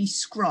wavy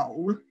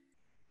scroll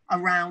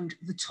around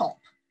the top.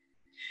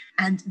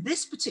 And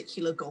this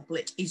particular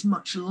goblet is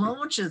much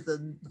larger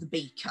than the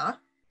beaker.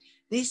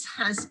 This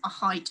has a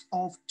height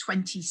of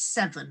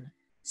 27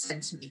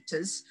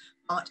 centimetres,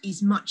 but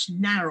is much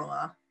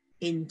narrower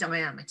in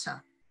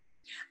diameter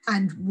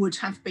and would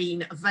have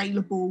been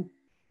available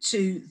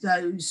to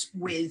those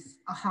with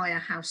a higher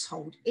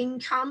household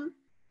income,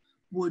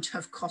 would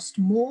have cost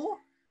more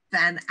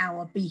than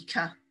our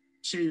beaker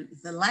to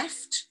the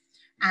left,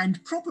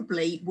 and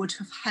probably would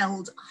have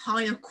held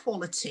higher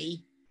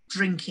quality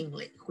drinking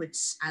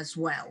liquids as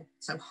well.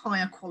 So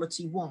higher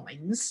quality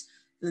wines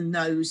than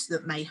those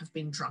that may have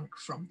been drunk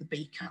from the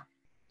beaker.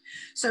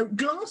 So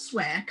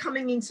glassware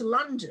coming into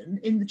London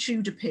in the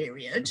Tudor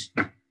period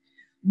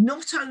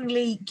not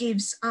only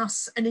gives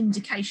us an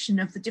indication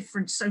of the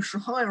different social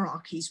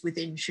hierarchies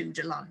within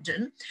Tudor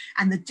London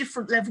and the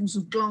different levels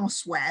of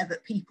glassware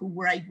that people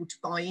were able to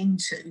buy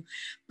into,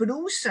 but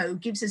also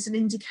gives us an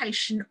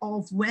indication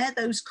of where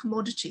those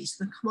commodities,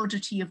 the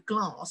commodity of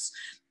glass,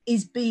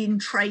 is being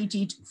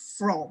traded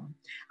from,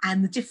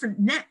 and the different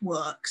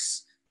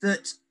networks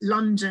that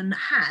London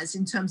has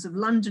in terms of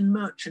London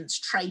merchants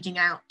trading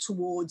out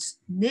towards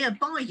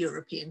nearby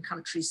European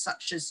countries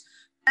such as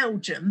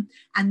Belgium,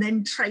 and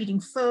then trading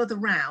further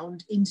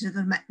round into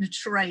the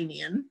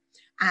Mediterranean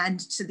and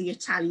to the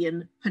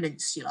Italian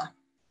peninsula.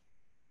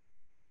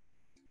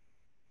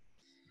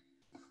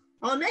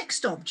 Our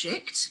next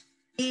object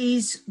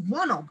is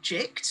one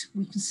object,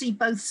 we can see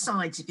both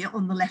sides of it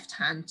on the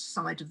left-hand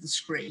side of the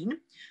screen,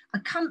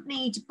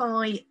 accompanied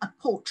by a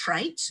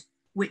portrait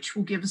which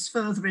will give us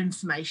further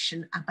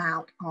information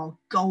about our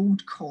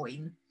gold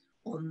coin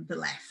on the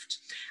left.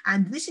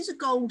 And this is a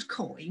gold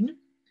coin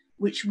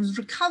which was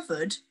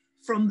recovered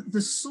from the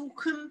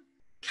Sulcum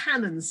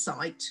cannon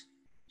site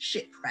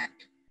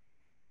shipwreck.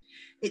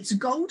 It's a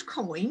gold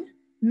coin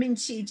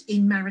minted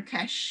in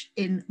Marrakesh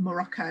in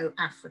Morocco,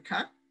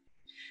 Africa.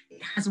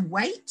 It has a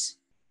weight,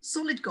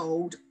 solid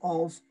gold,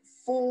 of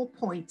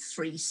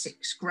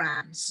 4.36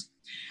 grams.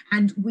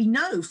 And we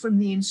know from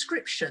the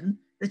inscription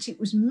that it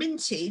was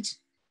minted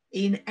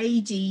in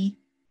AD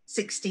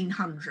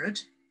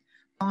 1600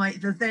 by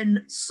the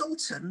then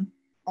Sultan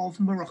of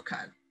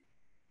Morocco.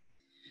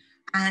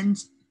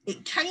 And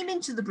it came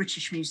into the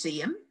British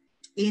Museum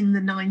in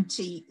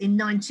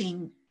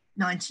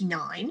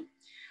 1999.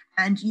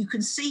 And you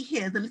can see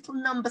here the little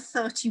number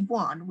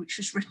 31, which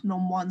was written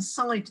on one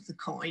side of the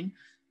coin,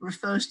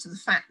 refers to the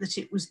fact that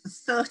it was the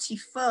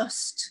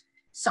 31st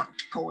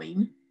such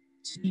coin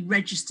to be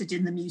registered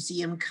in the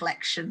museum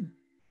collection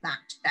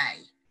that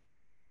day.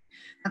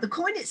 Now, the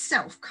coin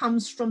itself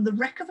comes from the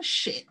wreck of a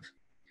ship,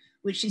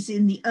 which is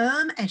in the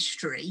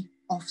estuary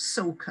off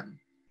Sulcum.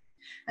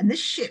 And this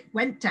ship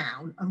went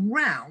down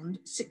around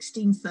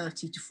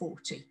 1630 to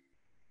 40.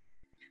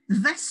 The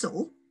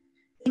vessel,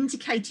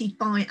 indicated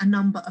by a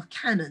number of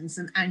cannons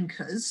and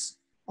anchors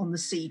on the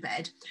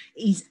seabed,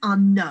 is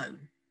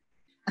unknown.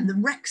 And the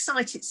wreck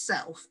site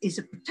itself is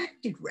a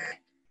protected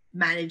wreck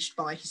managed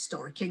by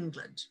Historic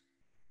England.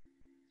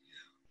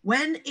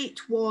 When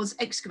it was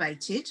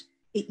excavated,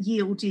 it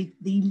yielded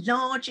the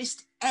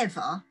largest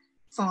ever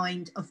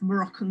find of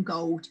Moroccan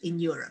gold in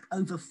Europe.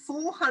 Over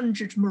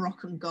 400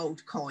 Moroccan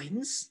gold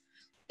coins,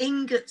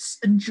 ingots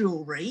and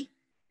jewellery,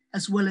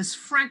 as well as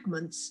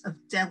fragments of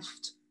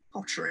Delft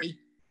pottery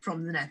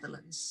from the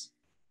Netherlands.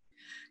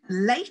 The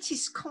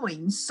latest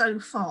coins so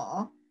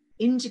far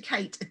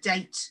indicate a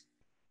date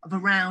of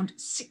around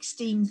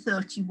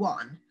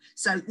 1631.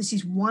 So this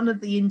is one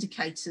of the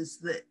indicators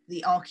that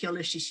the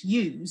archaeologists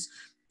use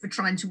for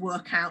trying to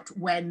work out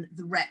when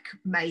the wreck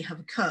may have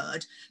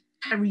occurred.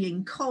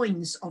 Carrying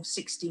coins of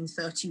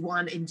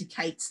 1631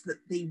 indicates that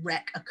the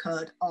wreck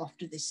occurred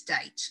after this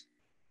date.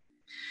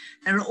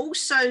 There are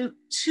also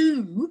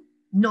two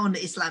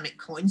non-Islamic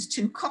coins,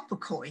 two copper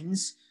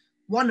coins,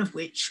 one of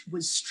which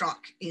was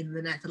struck in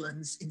the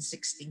Netherlands in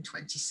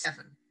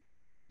 1627.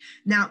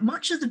 Now,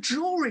 much of the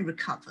jewellery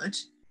recovered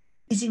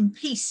is in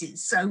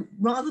pieces, so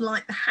rather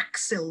like the hack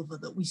silver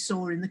that we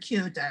saw in the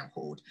Curedale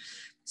hoard,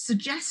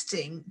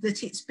 suggesting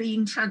that it's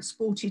being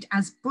transported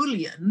as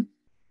bullion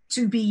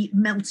to be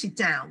melted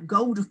down,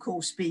 gold, of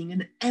course, being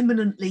an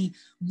eminently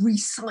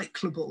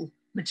recyclable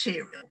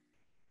material.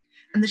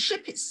 And the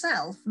ship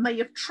itself may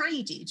have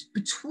traded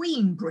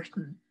between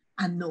Britain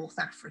and North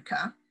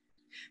Africa,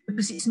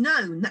 because it's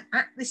known that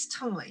at this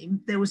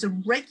time there was a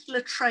regular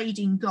trade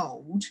in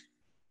gold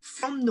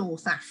from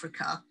North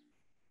Africa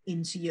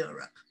into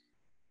Europe.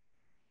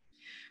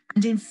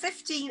 And in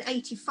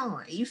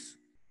 1585,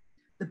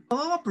 the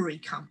Barbary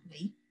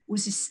Company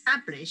was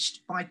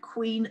established by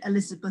Queen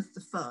Elizabeth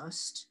I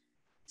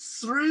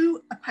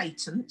through a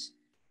patent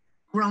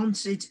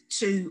granted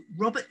to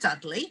Robert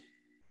Dudley,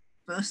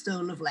 1st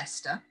Earl of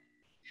Leicester,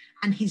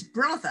 and his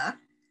brother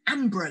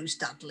Ambrose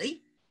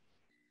Dudley,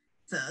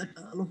 3rd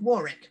Earl of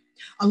Warwick,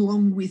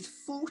 along with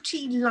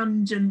 40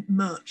 London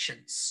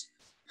merchants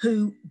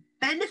who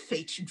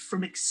benefited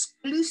from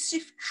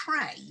exclusive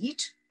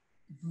trade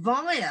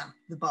via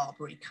the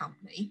Barbary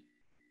Company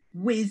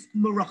with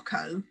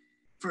Morocco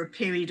for a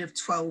period of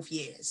 12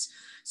 years.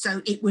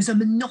 So it was a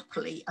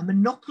monopoly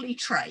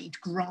trade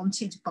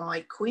granted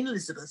by Queen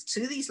Elizabeth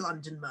to these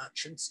London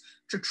merchants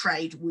to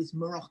trade with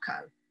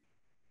Morocco.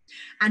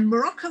 And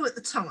Morocco at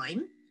the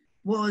time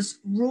was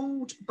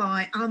ruled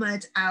by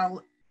Ahmed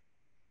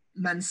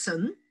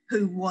al-Mansoun,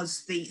 who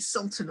was the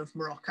Sultan of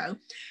Morocco,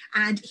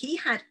 and he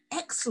had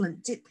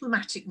excellent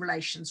diplomatic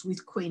relations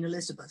with Queen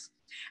Elizabeth.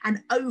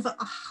 And over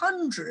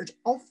 100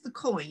 of the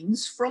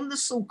coins from the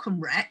Sulcum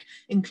wreck,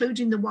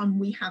 including the one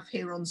we have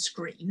here on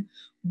screen,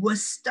 were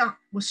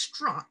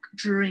struck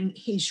during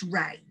his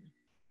reign.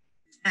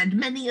 And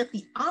many of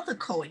the other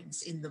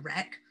coins in the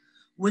wreck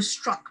were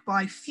struck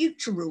by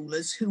future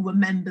rulers who were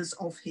members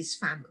of his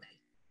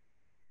family.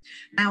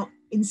 Now,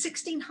 in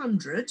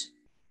 1600,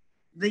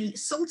 the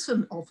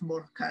Sultan of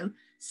Morocco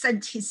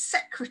sent his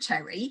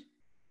secretary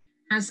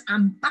as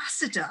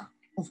ambassador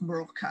of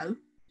Morocco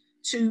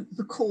to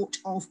the court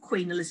of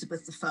Queen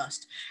Elizabeth I.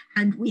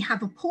 And we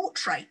have a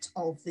portrait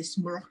of this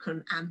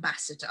Moroccan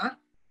ambassador,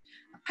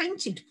 a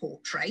painted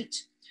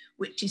portrait,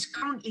 which is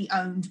currently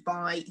owned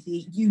by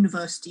the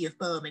University of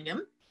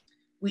Birmingham,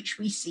 which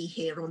we see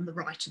here on the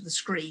right of the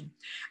screen.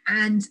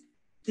 And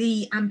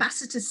the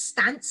ambassador's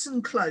stance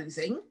and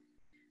clothing,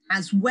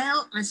 as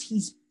well as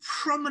his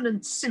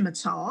prominent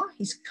scimitar,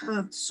 his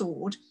curved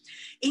sword,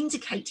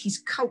 indicate his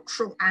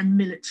cultural and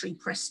military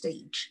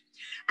prestige.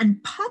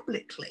 And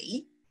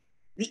publicly,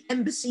 the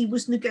embassy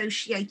was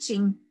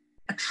negotiating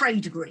a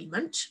trade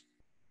agreement,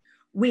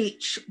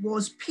 which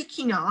was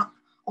picking up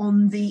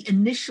on the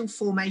initial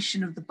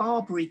formation of the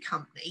Barbary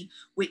Company,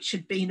 which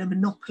had been a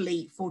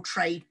monopoly for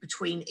trade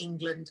between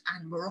England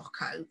and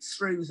Morocco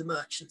through the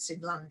merchants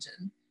in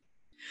London.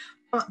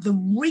 But the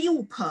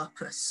real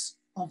purpose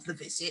of the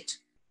visit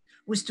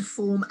was to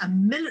form a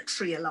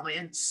military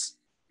alliance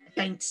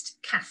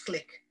against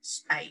Catholic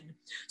Spain.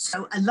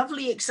 So a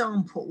lovely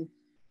example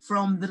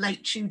from the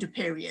late Tudor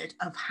period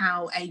of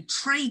how a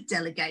trade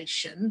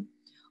delegation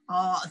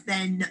are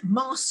then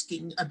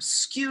masking,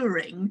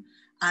 obscuring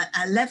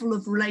a level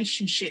of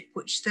relationship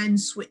which then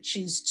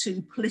switches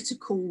to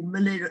political,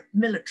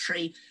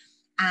 military,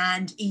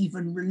 and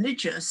even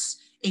religious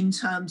in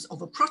terms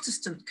of a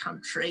Protestant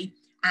country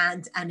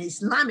and an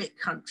Islamic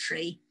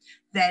country,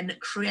 then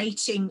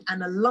creating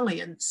an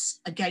alliance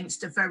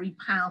against a very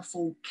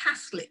powerful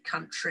Catholic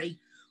country,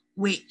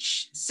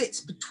 which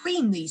sits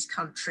between these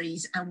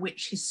countries and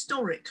which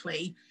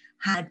historically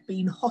had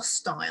been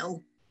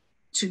hostile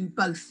to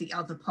both the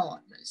other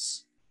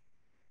partners.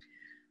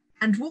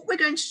 And what we're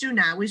going to do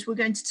now is we're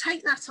going to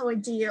take that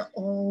idea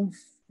of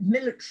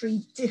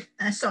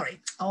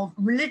of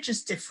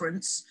religious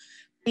difference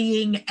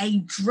being a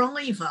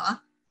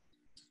driver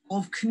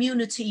of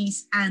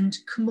communities and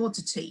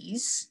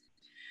commodities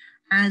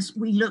as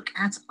we look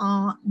at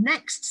our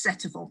next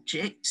set of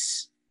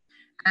objects.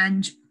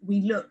 And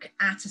we look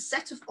at a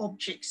set of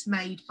objects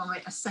made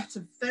by a set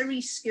of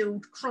very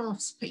skilled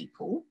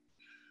craftspeople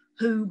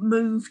who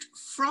moved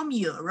from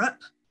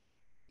Europe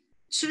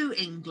to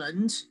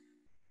England,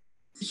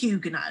 the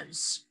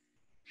Huguenots.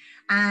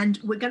 And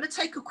we're going to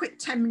take a quick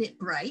 10-minute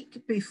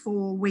break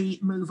before we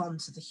move on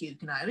to the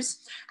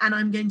Huguenots. And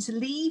I'm going to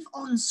leave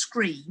on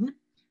screen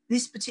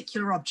this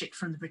particular object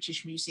from the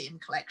British Museum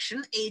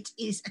collection. It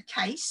is a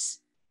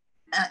case,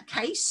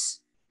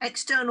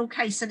 external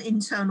case and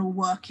internal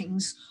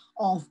workings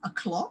of a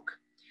clock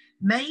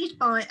made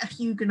by a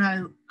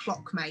Huguenot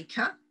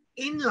clockmaker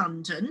in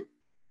London.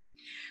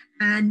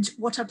 And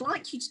what I'd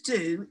like you to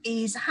do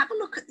is have a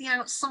look at the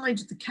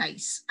outside of the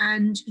case,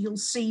 and you'll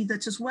see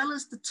that as well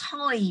as the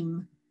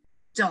time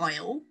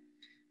dial,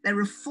 there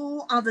are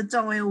 4 other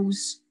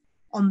dials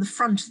on the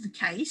front of the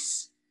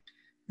case.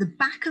 The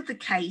back of the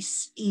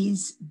case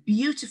is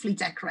beautifully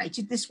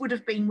decorated. This would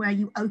have been where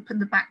you open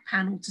the back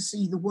panel to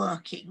see the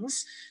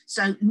workings.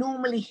 So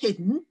normally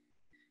hidden,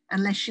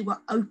 unless you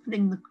were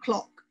opening the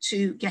clock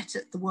to get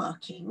at the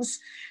workings.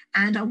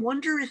 And I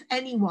wonder if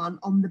anyone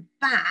on the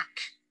back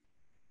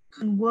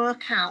can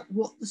work out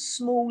what the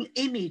small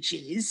image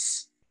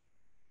is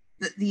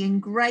that the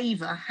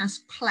engraver has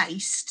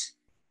placed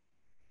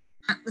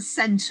at the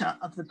center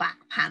of the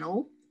back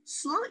panel,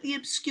 slightly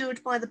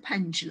obscured by the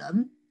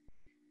pendulum.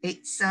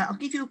 It's, I'll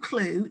give you a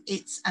clue,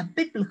 it's a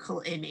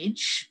biblical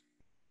image,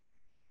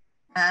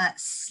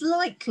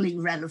 slightly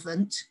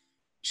relevant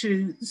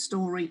to the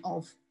story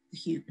of the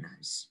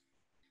Huguenots.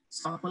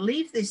 So I will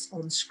leave this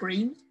on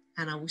screen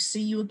and I will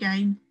see you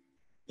again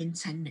in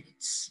 10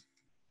 minutes.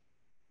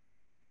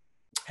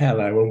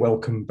 Hello and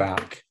welcome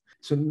back.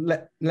 So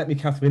let me,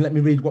 Katharine, let me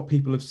read what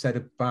people have said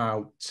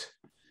about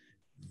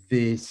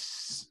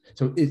this.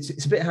 So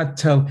it's a bit hard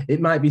to tell.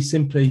 It might be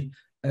simply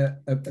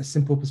a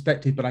simple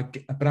perspective,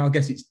 but I'll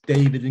guess it's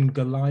David and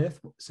Goliath,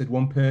 said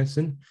one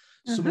person.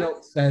 Someone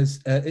else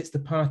says it's the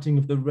parting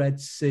of the Red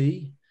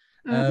Sea.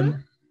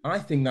 I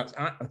think that's,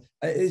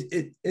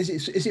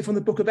 is it from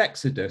the book of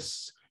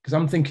Exodus? Because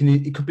I'm thinking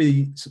it could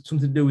be something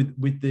to do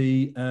with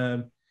the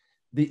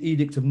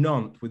Edict of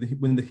Nantes,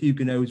 when the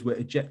Huguenots were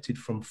ejected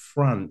from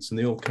France and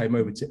they all came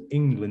over to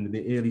England in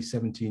the early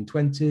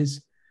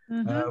 1720s.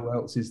 What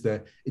else is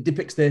there? It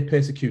depicts their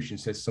persecution,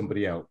 says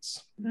somebody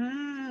else.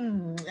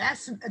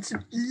 That's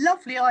some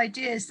lovely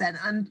ideas then.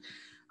 And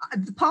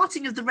the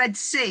parting of the Red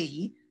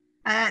Sea,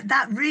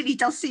 that really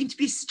does seem to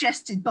be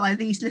suggested by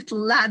these little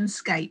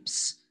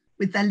landscapes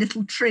with their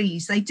little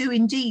trees. They do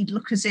indeed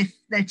look as if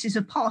that is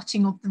a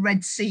parting of the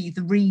Red Sea,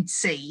 the Reed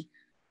Sea,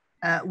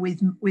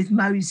 with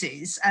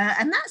Moses.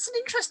 And that's an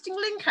interesting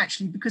link,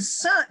 actually, because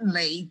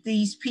certainly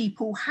these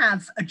people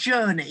have a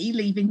journey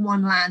leaving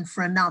one land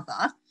for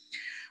another.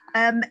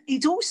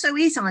 It also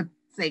is, I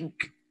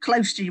think,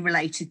 closely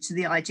related to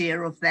the idea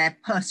of their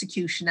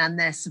persecution and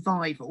their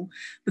survival,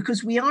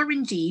 because we are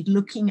indeed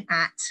looking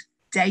at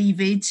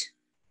David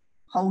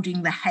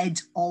holding the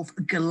head of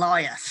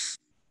Goliath.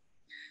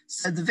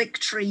 So the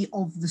victory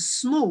of the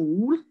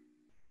small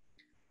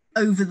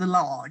over the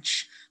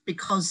large,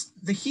 because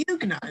the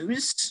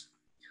Huguenots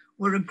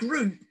were a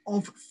group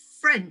of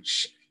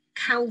French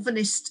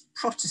Calvinist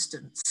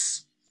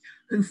Protestants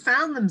who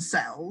found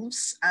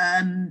themselves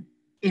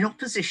in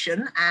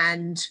opposition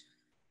and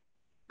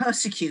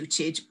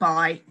persecuted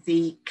by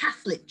the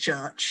Catholic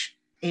Church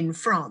in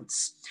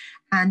France.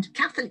 And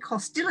Catholic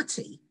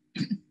hostility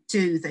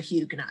to the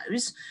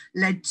Huguenots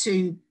led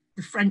to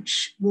the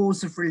French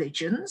Wars of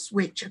Religions,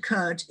 which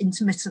occurred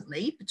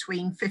intermittently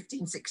between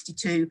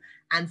 1562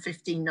 and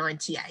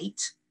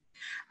 1598.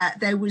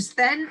 There was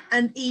then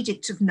an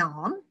Edict of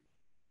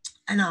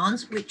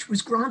Nantes, which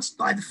was granted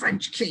by the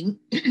French king,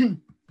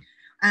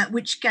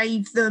 which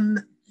gave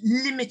them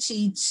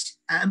limited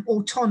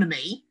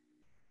autonomy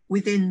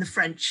within the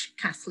French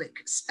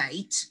Catholic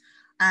state.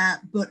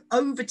 But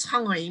over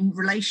time,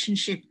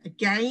 relationship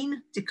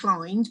again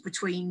declined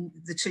between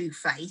the two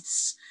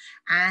faiths,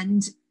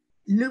 and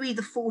Louis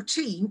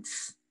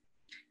XIV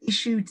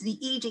issued the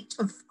Edict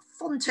of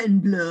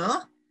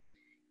Fontainebleau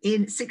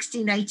in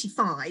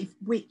 1685,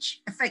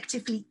 which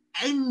effectively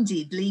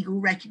ended legal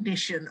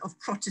recognition of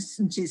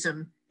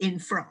Protestantism in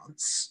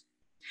France.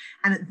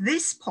 And at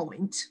this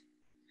point,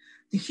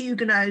 the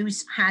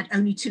Huguenots had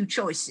only two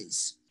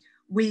choices.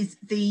 With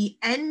the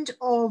end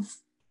of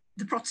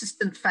the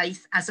Protestant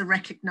faith as a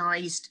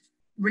recognized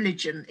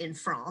religion in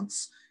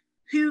France,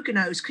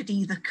 Huguenots could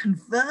either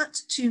convert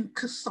to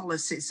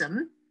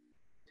Catholicism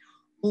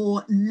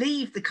or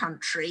leave the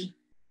country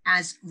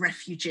as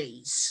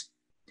refugees.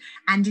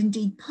 And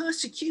indeed,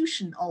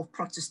 persecution of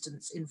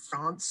Protestants in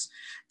France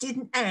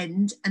didn't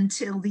end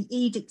until the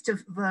Edict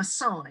of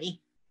Versailles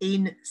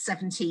in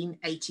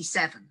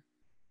 1787.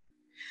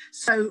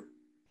 So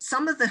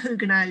some of the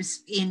Huguenots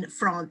in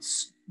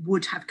France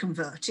would have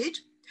converted,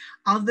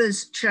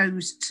 others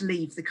chose to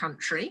leave the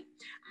country,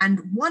 and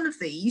one of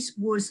these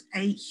was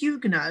a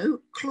Huguenot,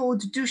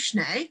 Claude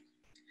Duchesnay,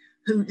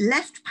 who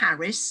left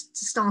Paris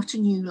to start a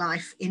new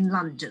life in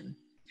London.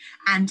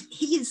 And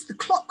he is the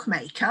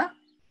clockmaker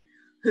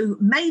who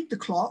made the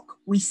clock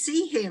we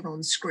see here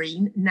on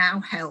screen, now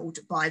held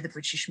by the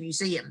British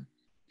Museum.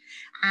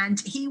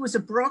 And he was a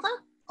brother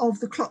of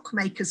the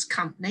Clockmakers'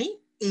 Company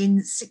in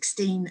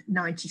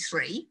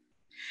 1693,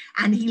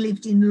 and he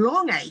lived in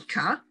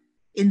Longacre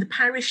in the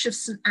parish of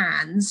St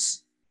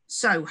Anne's,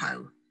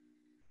 Soho.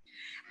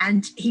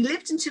 And he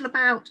lived until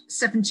about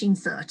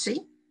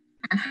 1730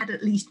 and had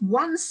at least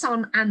one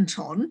son,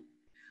 Anton,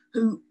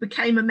 who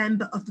became a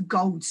member of the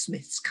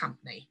Goldsmiths'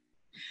 Company.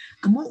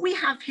 And what we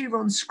have here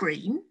on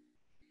screen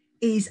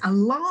is a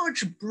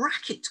large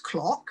bracket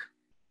clock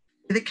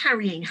with a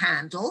carrying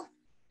handle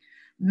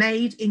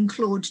made in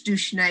Claude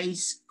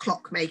Duchesnay's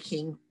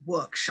clockmaking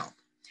workshop.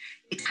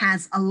 It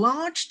has a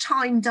large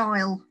time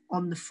dial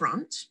on the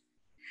front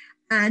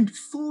and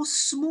 4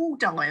 small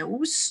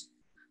dials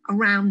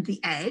around the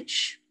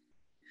edge.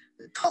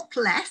 The top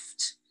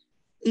left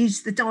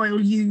is the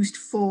dial used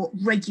for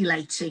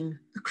regulating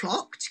the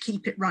clock to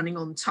keep it running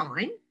on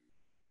time.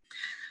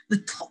 The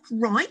top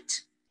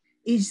right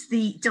is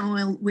the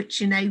dial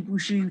which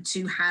enables you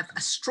to have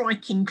a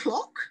striking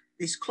clock.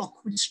 This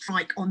clock would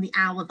strike on the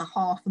hour, the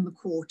half, and the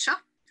quarter,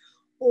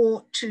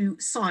 or to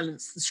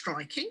silence the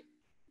striking.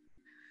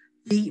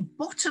 The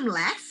bottom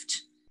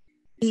left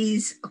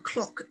is a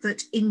clock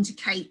that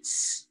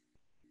indicates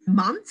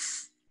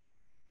month.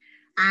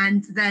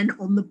 And then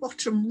on the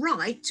bottom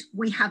right,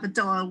 we have a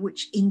dial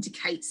which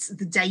indicates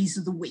the days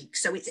of the week.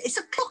 So it's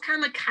a clock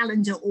and a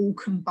calendar all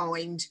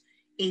combined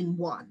in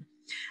one.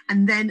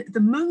 And then the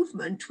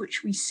movement,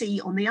 which we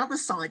see on the other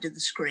side of the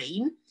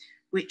screen,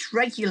 which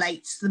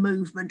regulates the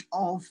movement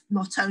of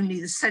not only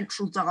the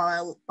central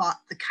dial, but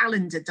the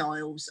calendar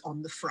dials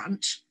on the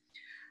front,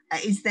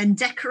 is then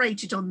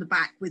decorated on the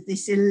back with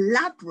this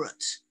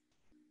elaborate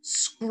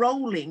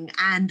scrolling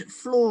and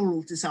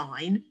floral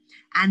design.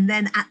 And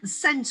then at the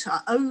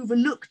center,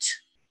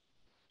 overlooked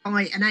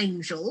by an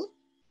angel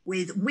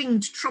with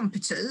winged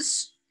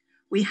trumpeters,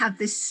 we have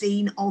this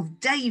scene of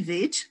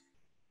David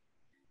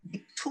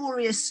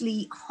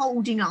victoriously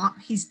holding up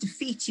his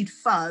defeated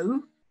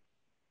foe,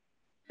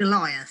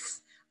 Goliath.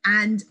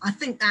 And I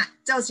think that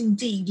does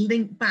indeed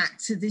link back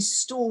to this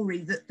story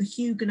that the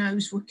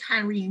Huguenots were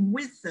carrying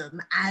with them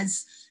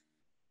as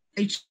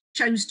they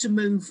chose to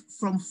move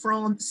from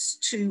France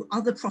to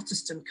other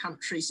Protestant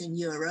countries in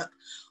Europe,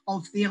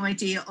 of the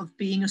idea of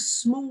being a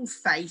small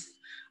faith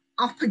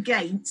up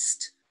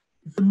against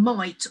the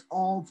might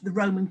of the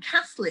Roman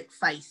Catholic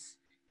faith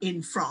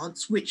in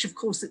France, which of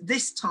course at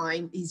this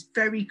time is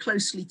very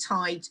closely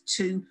tied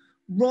to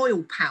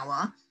royal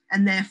power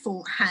and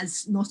therefore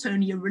has not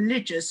only a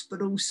religious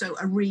but also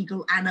a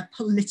regal and a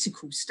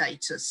political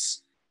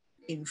status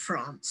in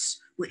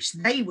France, which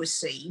they were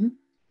seen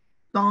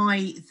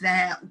by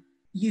their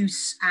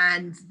use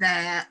and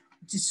their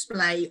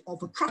display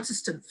of a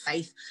Protestant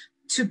faith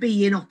to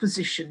be in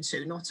opposition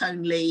to, not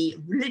only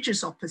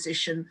religious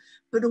opposition,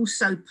 but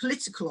also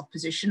political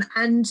opposition,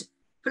 and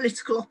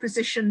political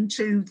opposition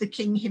to the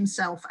king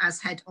himself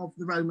as head of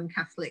the Roman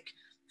Catholic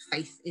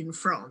faith in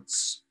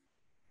France.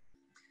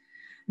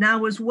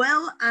 Now, as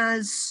well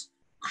as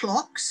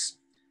clocks,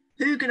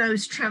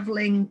 Huguenots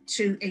travelling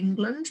to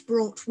England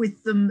brought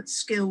with them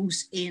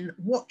skills in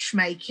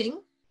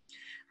watchmaking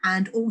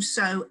and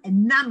also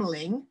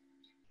enamelling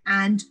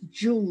and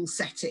jewel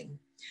setting.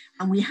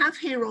 And we have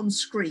here on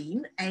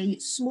screen a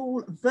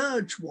small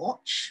verge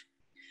watch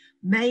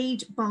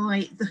made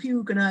by the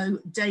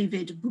Huguenot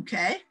David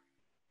Bouquet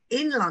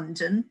in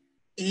London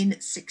in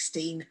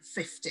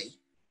 1650.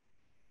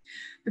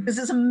 Because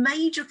as a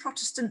major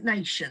Protestant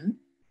nation,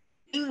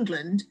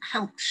 England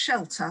helped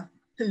shelter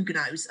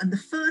Huguenots, and the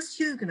first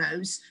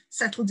Huguenots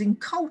settled in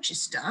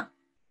Colchester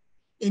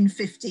in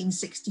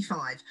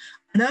 1565.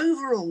 And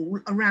overall,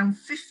 around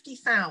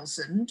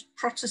 50,000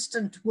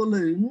 Protestant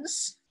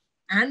Walloons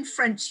and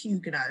French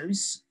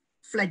Huguenots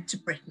fled to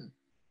Britain.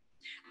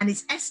 And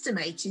it's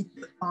estimated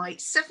that by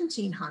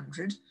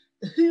 1700,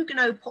 the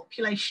Huguenot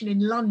population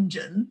in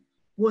London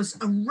was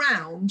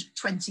around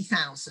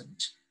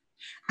 20,000.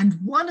 And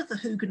one of the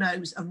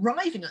Huguenots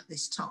arriving at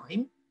this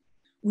time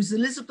was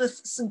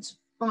Elizabeth St.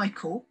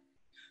 Michael,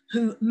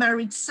 who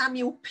married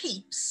Samuel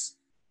Pepys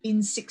in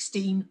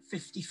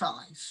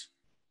 1655.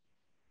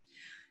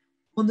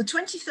 On the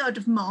 23rd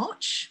of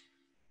March,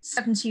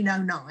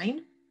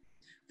 1709,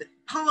 the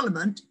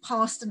Parliament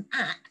passed an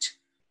act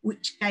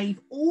which gave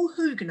all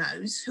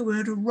Huguenots who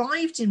had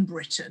arrived in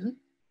Britain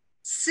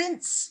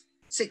since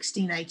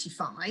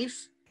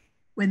 1685,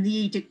 when the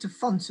Edict of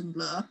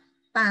Fontainebleau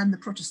banned the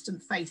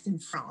Protestant faith in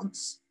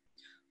France,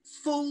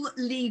 full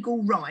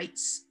legal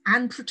rights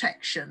and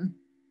protection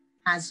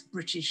as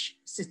British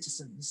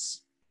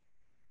citizens.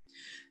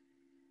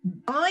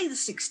 By the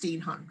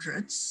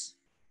 1600s,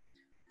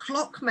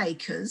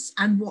 clockmakers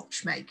and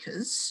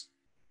watchmakers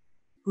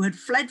who had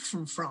fled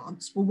from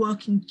France were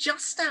working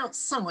just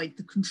outside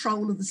the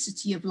control of the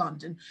City of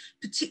London,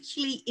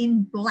 particularly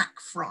in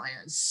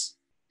Blackfriars.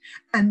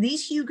 And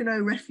these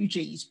Huguenot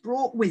refugees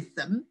brought with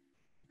them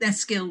their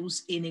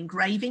skills in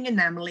engraving,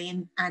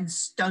 enamelling, and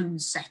stone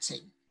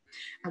setting.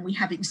 And we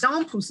have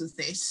examples of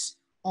this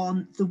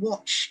on the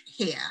watch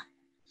here.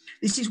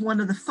 This is one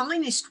of the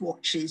finest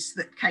watches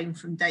that came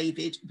from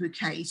David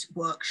Bouquet's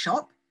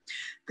workshop.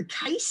 The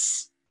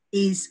case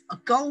is a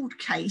gold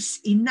case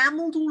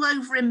enameled all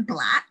over in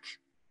black.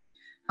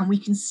 And we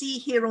can see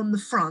here on the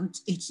front,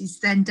 it is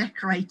then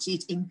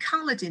decorated in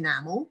coloured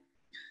enamel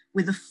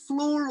with a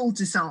floral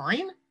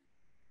design.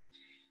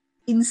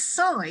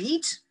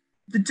 Inside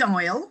the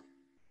dial,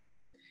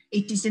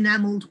 it is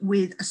enamelled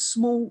with a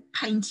small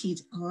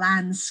painted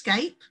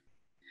landscape,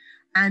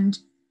 and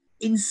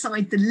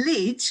inside the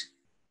lid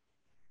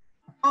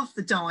of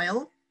the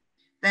dial,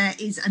 there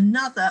is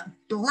another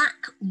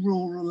black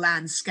rural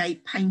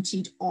landscape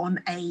painted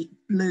on a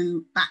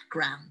blue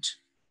background.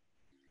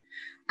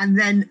 And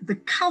then the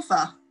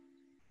cover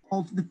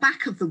of the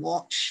back of the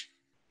watch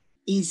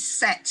is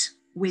set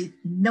with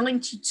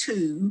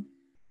 92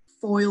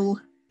 foil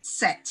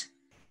set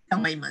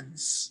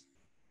diamonds.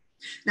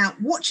 Now,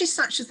 watches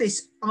such as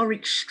this are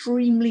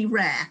extremely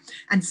rare,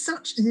 and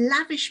such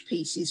lavish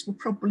pieces were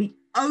probably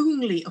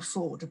only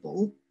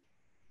affordable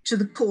to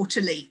the court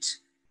elite.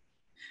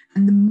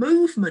 And the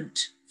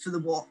movement for the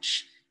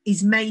watch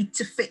is made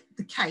to fit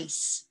the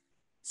case,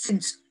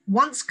 since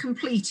once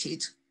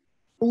completed,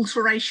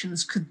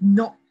 alterations could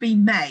not be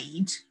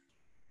made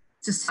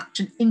to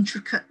such an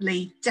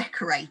intricately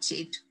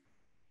decorated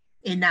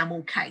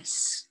enamel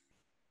case.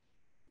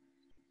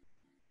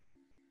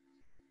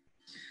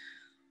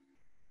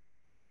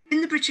 In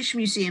the British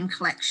Museum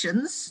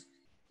collections,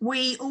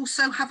 we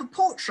also have a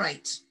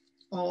portrait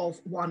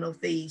of one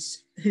of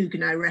these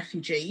Huguenot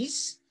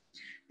refugees.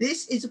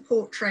 This is a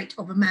portrait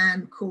of a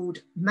man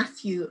called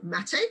Matthew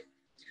Matte,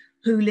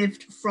 who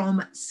lived from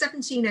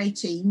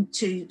 1718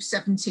 to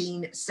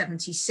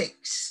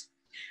 1776.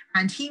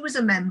 And he was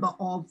a member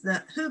of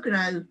the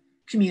Huguenot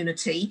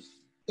community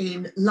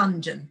in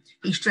London.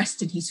 He's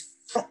dressed in his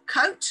frock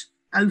coat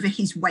over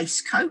his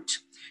waistcoat,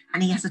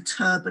 and he has a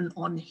turban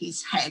on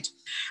his head.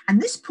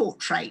 And this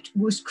portrait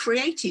was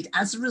created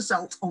as a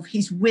result of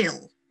his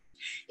will,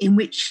 in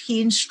which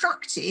he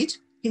instructed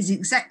his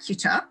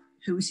executor,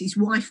 who was his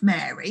wife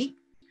Mary,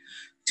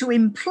 to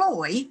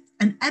employ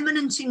an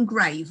eminent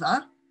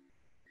engraver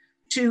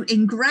to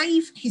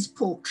engrave his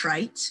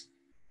portrait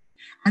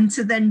and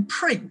to then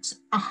print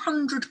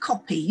 100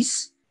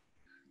 copies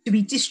to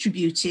be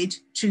distributed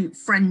to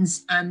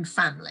friends and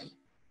family.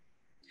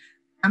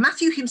 Now,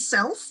 Matthew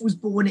himself was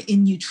born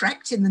in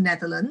Utrecht in the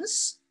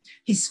Netherlands,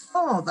 his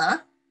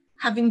father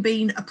having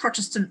been a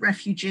Protestant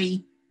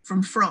refugee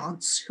from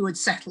France who had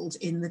settled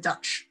in the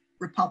Dutch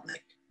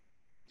Republic.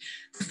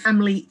 The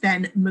family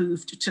then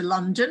moved to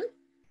London,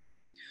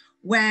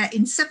 where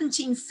in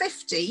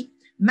 1750,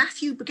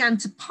 Matthew began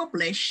to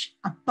publish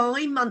a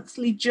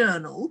bi-monthly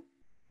journal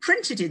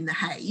printed in The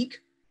Hague,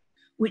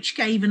 which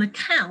gave an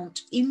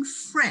account in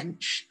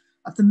French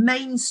of the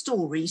main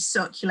stories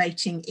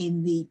circulating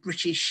in the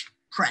British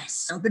press.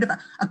 So a bit of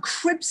a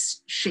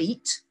cribs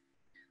sheet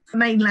for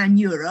mainland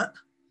Europe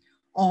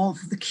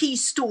of the key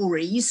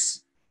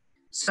stories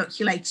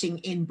circulating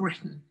in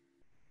Britain.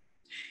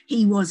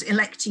 He was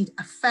elected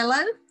a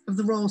Fellow of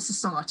the Royal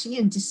Society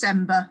in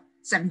December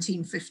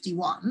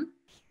 1751.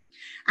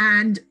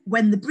 And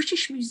when the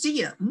British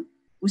Museum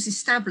was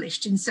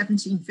established in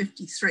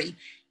 1753,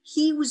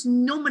 he was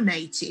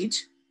nominated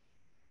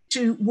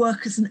to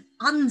work as an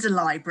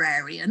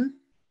under-librarian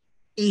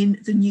in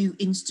the new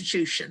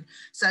institution.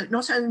 So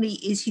not only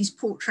is his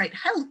portrait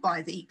held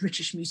by the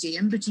British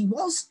Museum, but he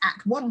was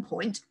at one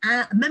point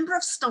a member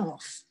of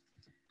staff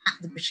at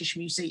the British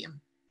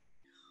Museum.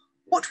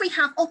 What we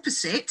have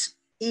opposite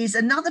is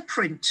another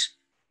print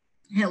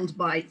held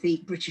by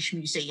the British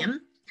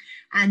Museum,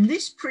 and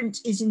this print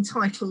is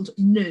entitled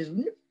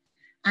Noon,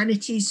 and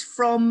it is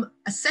from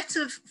a set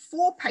of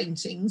 4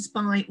 paintings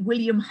by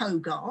William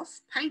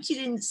Hogarth, painted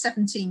in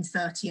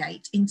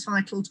 1738,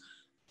 entitled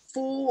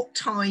 4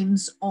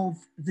 Times of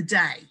the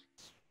Day.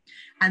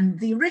 And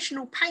the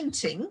original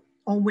painting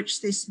on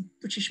which this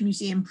British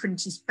Museum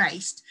print is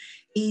based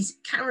is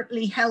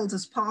currently held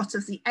as part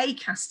of the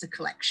Acaster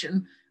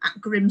collection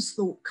at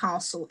Grimsthorpe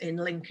Castle in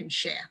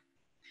Lincolnshire.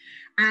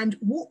 And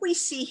what we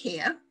see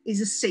here is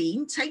a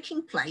scene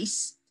taking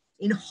place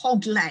in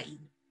Hog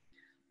Lane,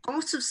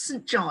 part of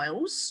St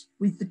Giles,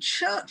 with the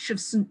church of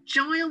St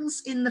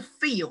Giles in the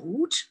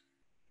field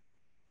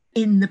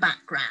in the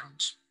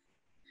background.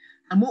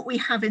 And what we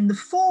have in the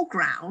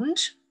foreground,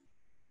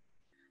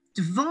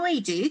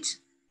 divided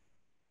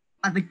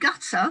by the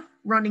gutter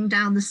running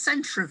down the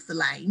centre of the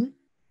lane,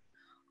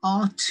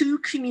 are two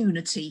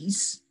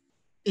communities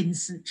in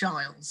St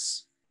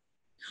Giles.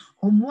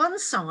 On one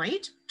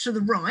side, to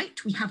the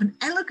right, we have an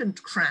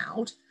elegant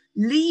crowd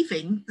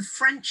leaving the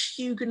French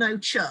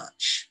Huguenot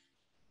church.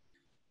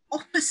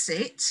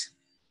 Opposite,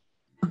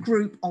 a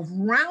group of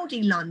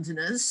rowdy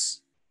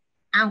Londoners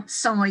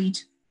outside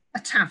a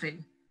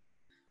tavern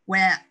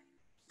where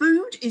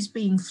food is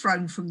being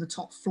thrown from the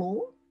top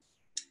floor.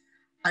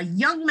 A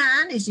young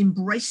man is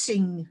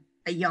embracing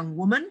a young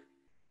woman,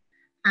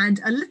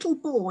 and a little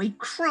boy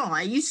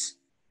cries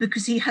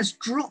because he has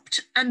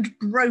dropped and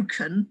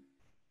broken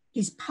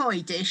his pie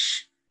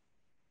dish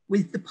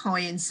with the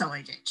pie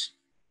inside it.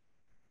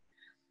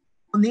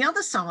 On the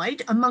other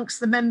side, amongst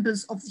the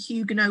members of the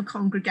Huguenot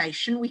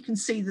congregation, we can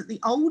see that the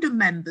older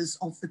members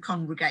of the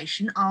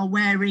congregation are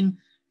wearing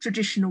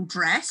traditional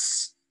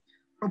dress,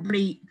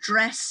 probably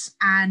dress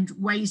and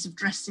ways of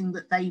dressing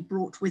that they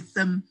brought with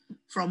them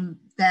from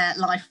their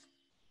life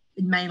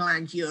in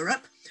mainland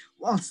Europe,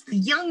 whilst the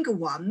younger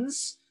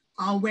ones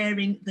are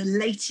wearing the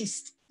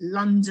latest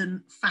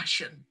London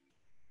fashion.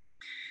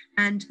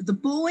 And the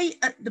boy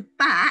at the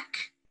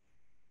back,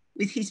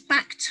 with his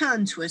back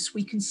turned to us,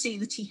 we can see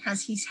that he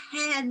has his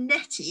hair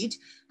netted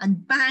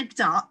and bagged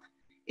up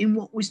in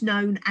what was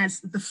known as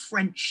the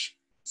French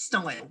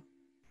style.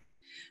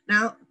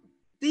 Now,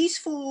 these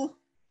four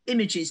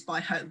images by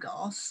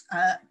Hogarth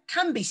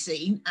can be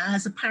seen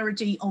as a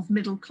parody of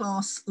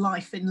middle-class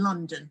life in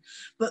London,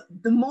 but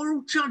the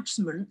moral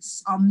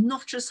judgments are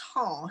not as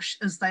harsh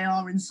as they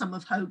are in some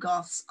of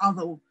Hogarth's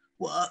other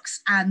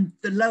works, and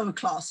the lower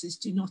classes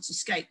do not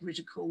escape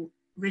ridicule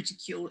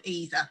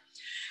either.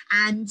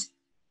 And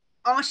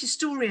art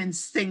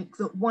historians think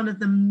that one of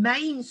the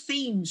main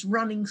themes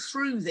running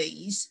through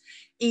these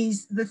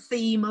is the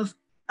theme of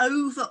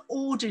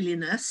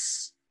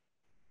over-orderliness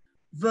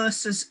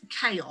versus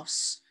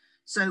chaos.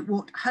 So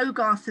what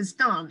Hogarth has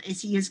done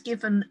is he has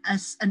given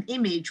us an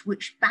image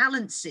which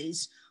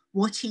balances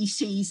what he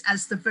sees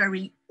as the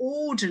very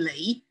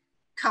orderly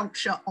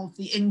culture of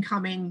the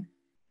incoming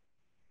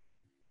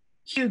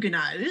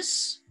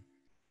Huguenots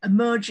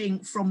emerging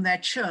from their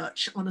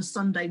church on a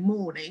Sunday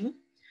morning,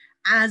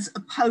 as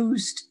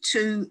opposed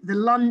to the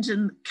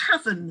London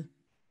tavern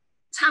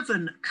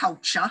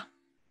culture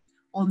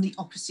on the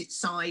opposite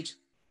side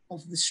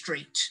of the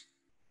street.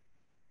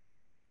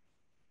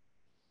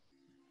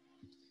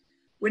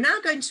 We're now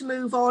going to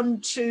move on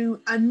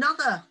to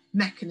another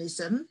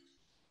mechanism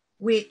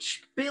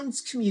which builds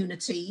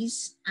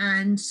communities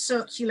and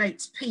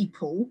circulates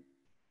people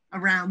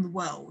around the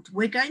world.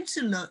 We're going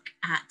to look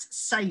at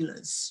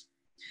sailors.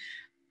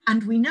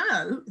 And we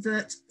know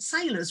that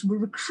sailors were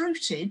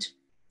recruited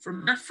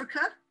from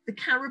Africa, the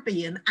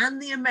Caribbean,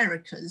 and the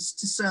Americas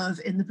to serve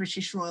in the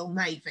British Royal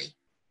Navy.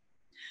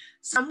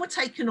 Some were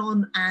taken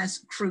on as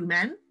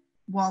crewmen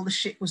while the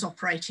ship was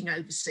operating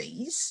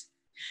overseas,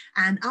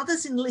 and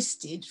others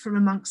enlisted from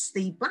amongst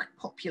the black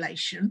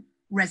population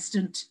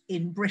resident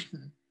in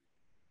Britain.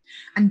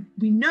 And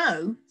we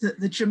know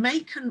that the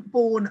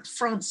Jamaican-born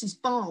Francis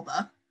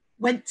Barber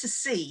went to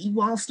sea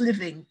whilst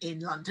living in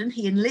London.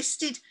 He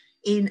enlisted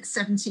in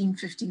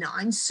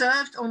 1759,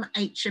 served on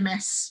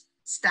HMS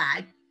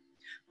Stag,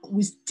 but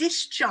was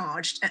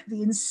discharged at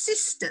the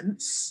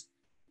insistence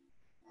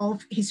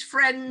of his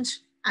friend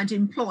and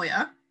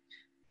employer,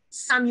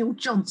 Samuel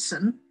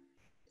Johnson,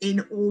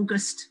 in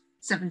August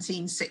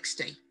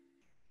 1760.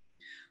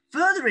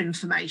 Further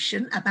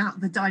information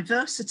about the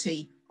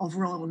diversity of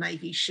Royal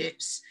Navy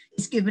ships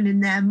is given in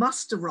their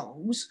muster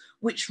rolls,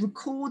 which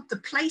record the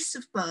place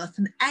of birth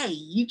and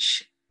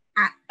age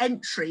at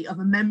entry of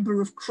a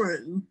member of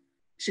crew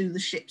to the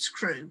ship's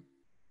crew.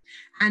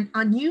 And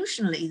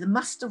unusually, the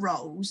muster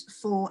rolls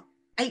for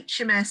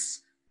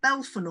HMS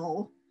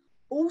Belfenor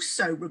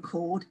also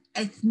record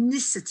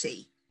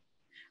ethnicity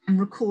and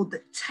record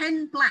that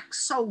 10 black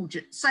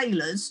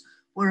sailors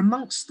were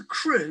amongst the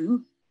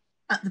crew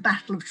at the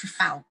Battle of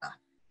Trafalgar.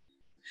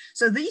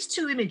 So these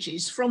two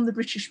images from the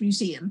British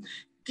Museum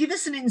give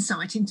us an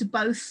insight into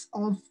both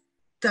of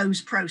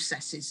those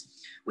processes.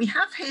 We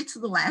have here to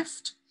the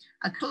left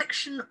a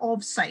collection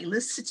of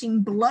sailors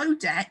sitting below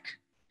deck,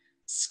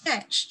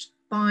 sketched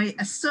by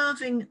a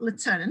serving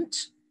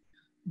lieutenant,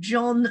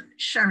 John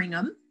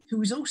Sheringham,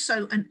 who is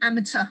also an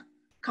amateur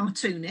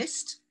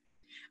cartoonist,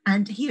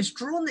 and he has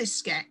drawn this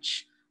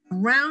sketch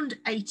around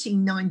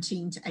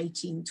 1819 to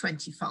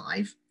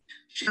 1825,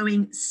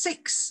 showing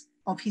 6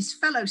 of his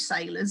fellow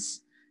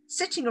sailors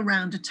sitting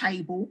around a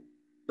table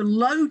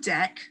below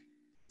deck,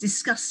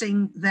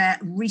 discussing their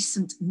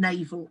recent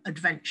naval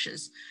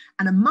adventures.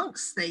 And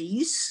amongst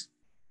these,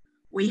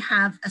 we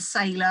have a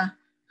sailor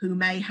who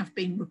may have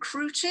been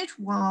recruited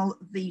while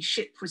the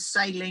ship was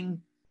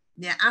sailing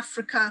near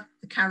Africa,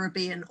 the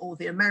Caribbean, or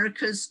the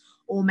Americas,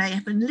 or may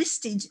have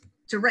enlisted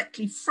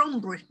directly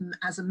from Britain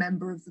as a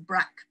member of the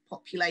black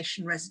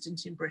population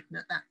resident in Britain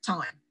at that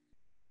time.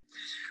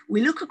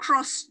 We look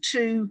across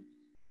to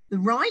the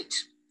right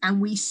and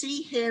we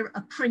see here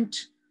a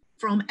print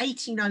from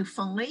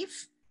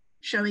 1805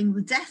 showing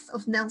the death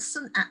of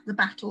Nelson at the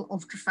Battle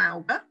of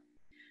Trafalgar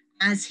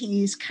as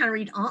he is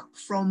carried up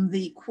from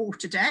the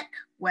quarterdeck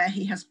where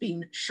he has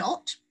been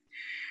shot.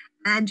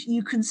 And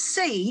you can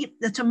see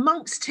that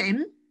amongst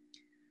him,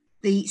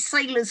 the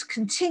sailors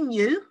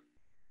continue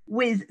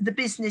with the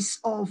business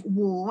of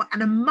war,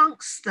 and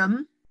amongst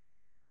them,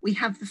 we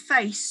have the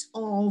face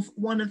of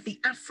one of the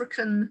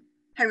African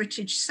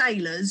heritage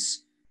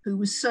sailors who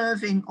was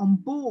serving on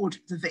board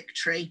the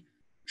Victory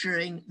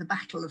during the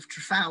Battle of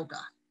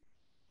Trafalgar.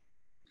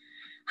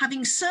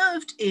 Having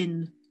served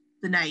in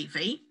the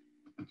Navy,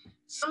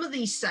 some of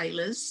these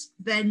sailors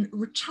then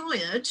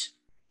retired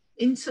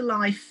into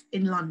life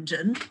in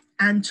London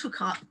and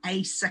took up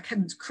a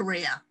second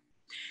career.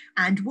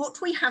 And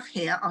what we have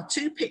here are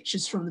two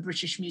pictures from the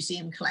British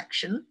Museum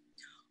collection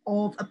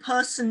of a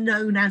person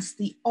known as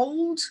the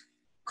Old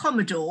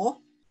Commodore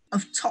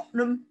of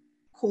Tottenham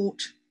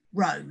Court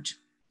Road.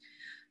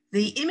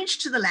 The image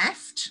to the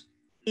left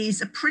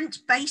is a print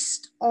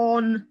based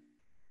on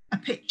a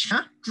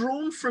picture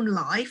drawn from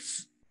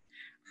life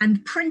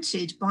and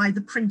printed by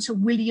the printer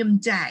William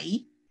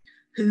Day,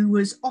 who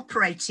was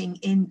operating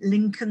in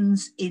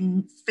Lincoln's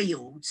Inn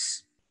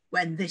Fields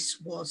when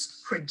this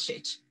was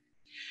printed.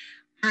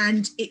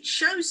 And it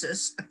shows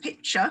us a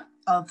picture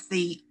of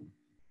the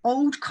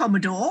old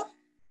Commodore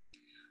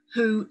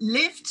who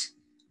lived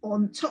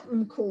on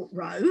Tottenham Court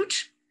Road,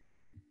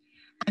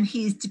 and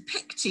he is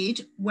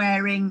depicted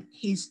wearing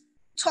his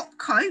top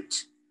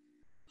coat,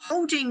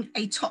 holding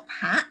a top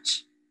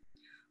hat,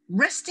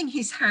 resting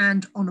his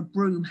hand on a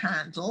broom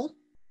handle,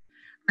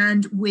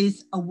 and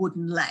with a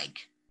wooden leg.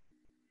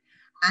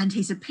 And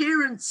his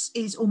appearance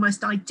is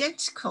almost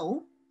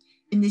identical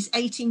in this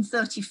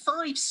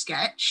 1835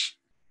 sketch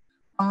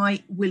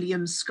by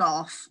William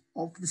Scarfe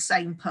of the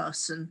same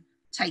person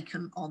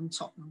taken on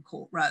Tottenham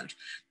Court Road.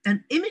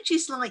 And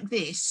images like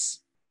this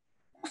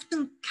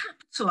often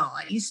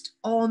capitalized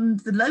on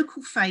the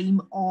local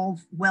fame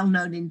of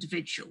well-known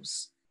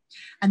individuals.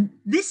 And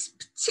this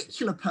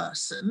particular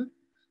person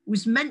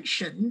was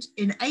mentioned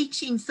in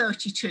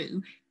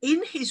 1832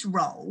 in his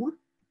role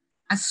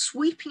as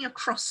sweeping a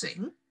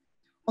crossing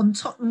on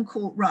Tottenham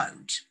Court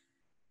Road.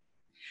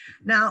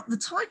 Now, the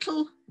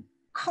title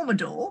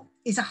Commodore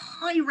is a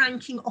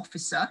high-ranking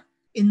officer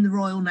in the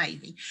Royal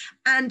Navy,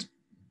 and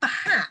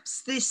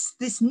perhaps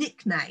this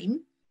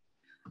nickname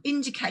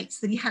indicates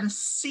that he had a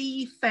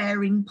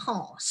seafaring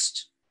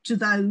past to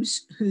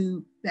those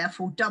who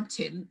therefore dubbed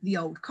him the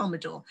Old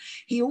Commodore.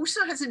 He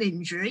also has an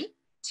injury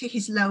to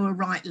his lower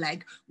right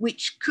leg,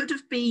 which could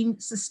have been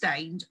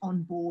sustained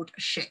on board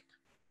a ship.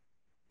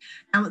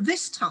 Now, at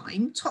this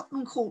time,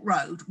 Tottenham Court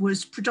Road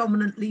was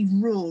predominantly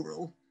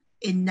rural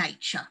in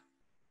nature,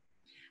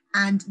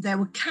 and there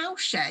were cow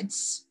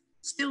sheds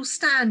still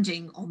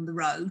standing on the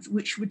road,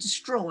 which were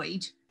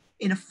destroyed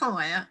in a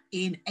fire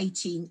in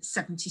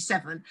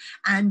 1877.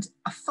 And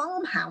a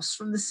farmhouse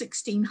from the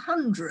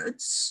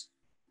 1600s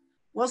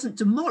wasn't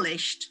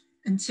demolished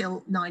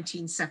until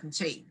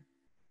 1917.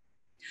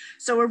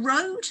 So a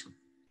road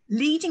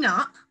leading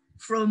up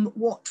from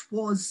what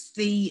was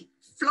the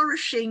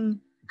flourishing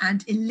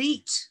and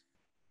elite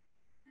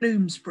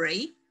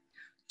Bloomsbury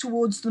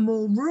towards the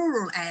more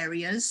rural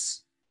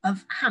areas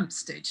of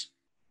Hampstead.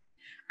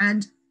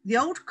 And the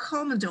Old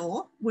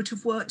Commodore would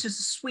have worked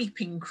as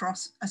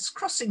a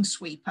crossing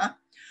sweeper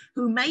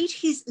who made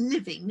his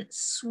living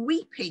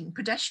sweeping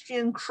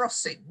pedestrian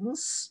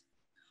crossings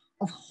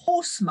of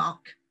horse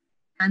muck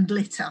and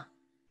litter.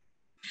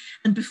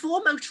 And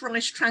before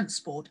motorised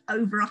transport,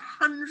 over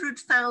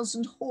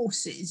 100,000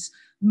 horses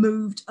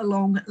moved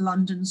along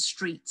London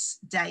streets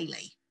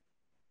daily.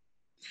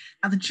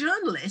 Now, the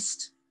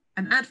journalist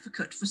and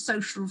advocate for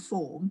social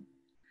reform,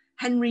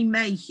 Henry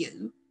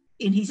Mayhew,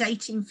 in his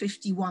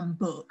 1851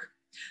 book,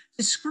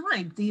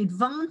 described the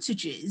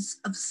advantages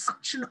of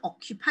such an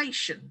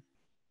occupation.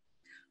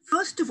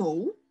 First of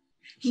all,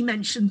 he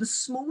mentioned the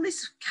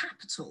smallest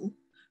capital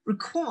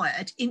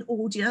required in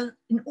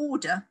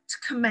order to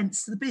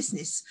commence the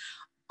business,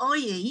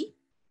 i.e.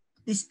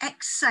 this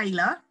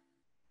ex-sailor,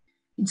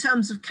 in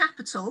terms of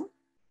capital,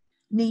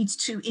 needs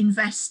to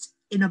invest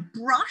in a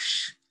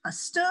brush, a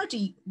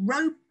sturdy,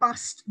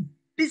 robust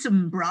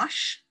bism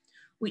brush,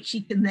 which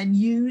he can then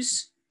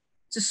use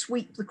to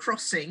sweep the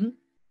crossing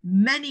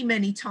many,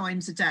 many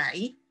times a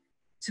day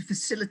to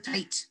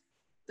facilitate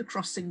the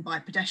crossing by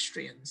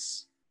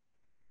pedestrians.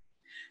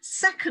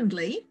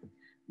 Secondly,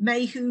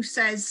 Mayhew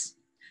says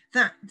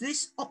that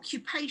this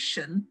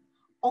occupation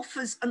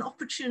offers an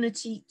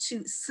opportunity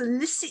to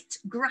solicit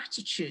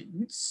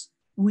gratitudes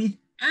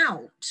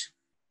without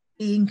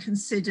being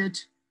considered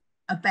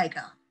a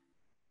beggar.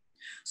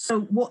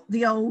 So what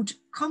the old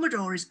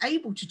Commodore is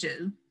able to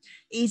do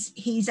is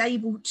he's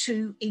able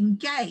to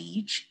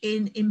engage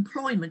in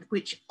employment,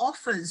 which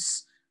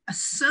offers a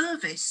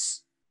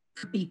service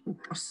for people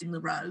crossing the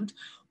road,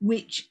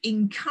 which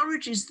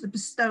encourages the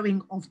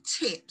bestowing of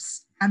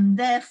tips and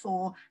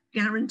therefore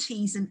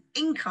guarantees an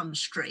income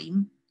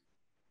stream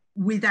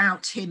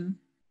without him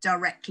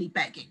directly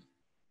begging.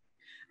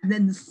 And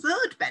then the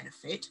third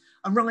benefit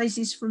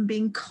arises from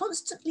being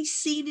constantly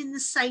seen in the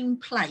same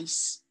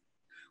place,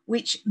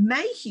 which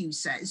Mayhew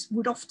says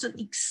would often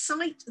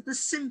excite the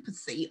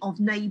sympathy of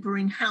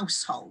neighbouring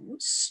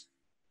households,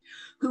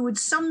 who would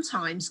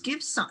sometimes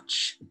give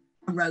such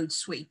a road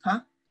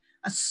sweeper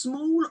a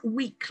small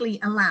weekly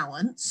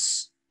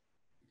allowance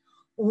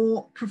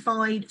or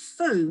provide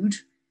food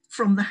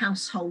from the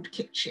household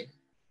kitchen.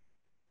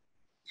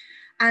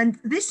 And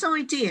this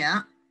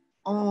idea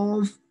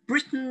of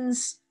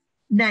Britain's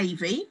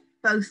Navy,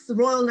 both the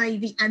Royal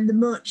Navy and the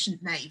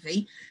Merchant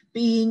Navy,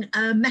 being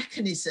a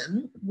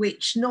mechanism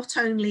which not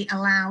only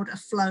allowed a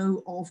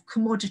flow of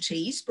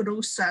commodities, but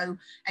also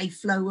a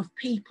flow of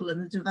people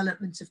and the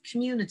development of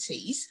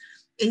communities,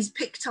 is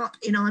picked up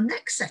in our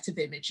next set of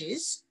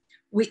images,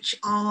 which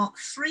are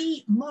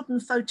 3 modern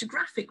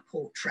photographic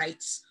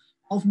portraits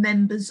of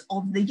members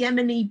of the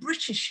Yemeni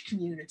British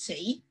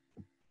community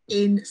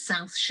in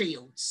South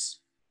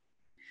Shields.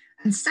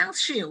 And South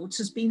Shields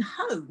has been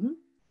home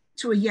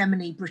to a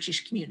Yemeni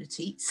British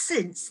community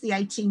since the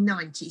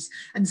 1890s,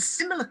 and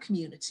similar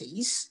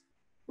communities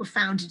were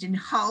founded in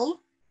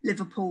Hull,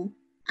 Liverpool,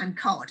 and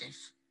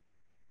Cardiff.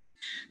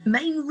 The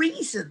main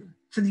reason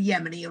for the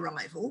Yemeni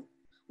arrival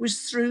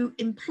was through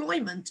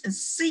employment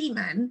as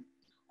seamen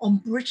on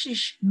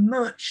British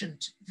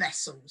merchant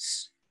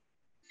vessels.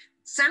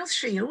 South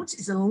Shields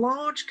is a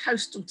large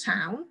coastal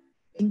town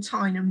in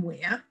Tyne and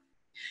Wear,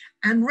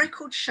 and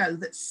records show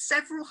that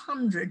several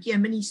hundred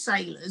Yemeni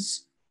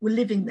sailors were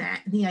living there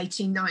in the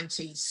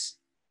 1890s.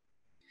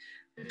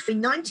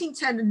 Between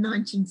 1910 and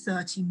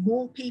 1930,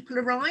 more people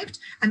arrived,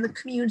 and the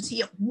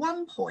community at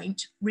one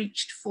point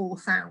reached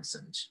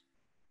 4,000.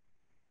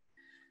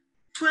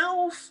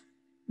 12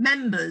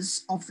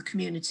 members of the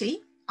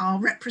community are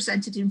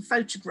represented in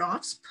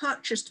photographs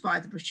purchased by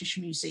the British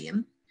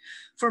Museum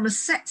from a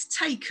set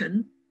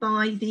taken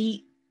by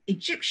the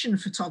Egyptian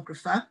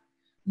photographer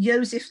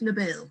Joseph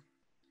Nabil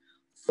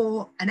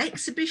for an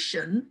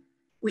exhibition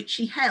which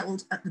he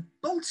held at the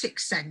Baltic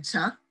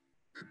Centre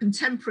for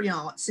Contemporary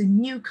Arts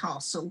in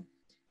Newcastle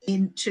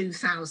in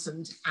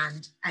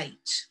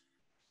 2008.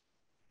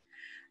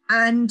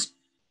 And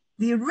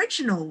the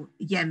original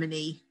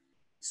Yemeni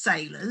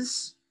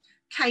sailors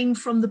came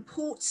from the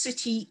port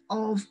city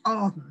of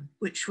Aden,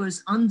 which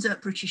was under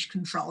British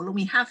control. And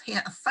we have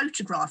here a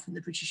photograph in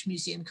the British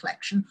Museum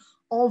collection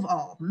of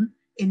Aden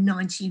in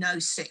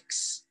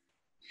 1906.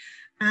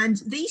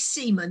 And these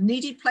seamen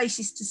needed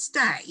places to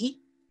stay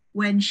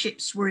when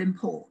ships were in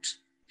port.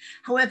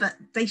 However,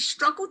 they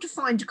struggled to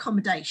find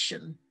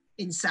accommodation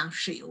in South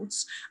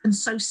Shields, and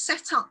so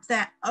set up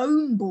their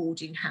own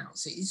boarding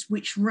houses,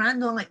 which ran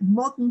like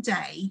modern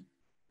day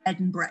bed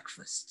and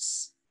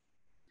breakfasts.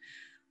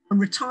 On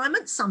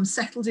retirement, some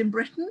settled in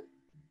Britain,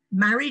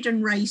 married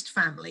and raised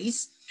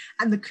families,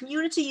 and the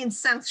community in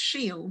South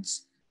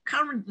Shields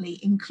currently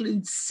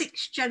includes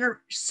sixth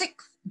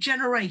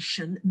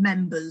generation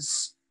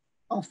members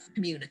of the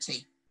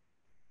community.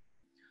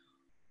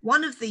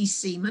 One of these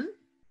seamen,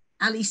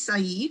 Ali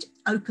Said,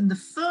 opened the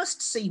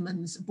first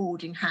seamen's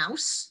boarding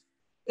house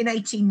in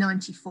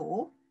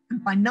 1894,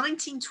 and by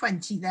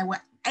 1920 there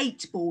were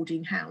 8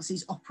 boarding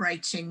houses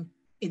operating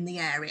in the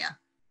area.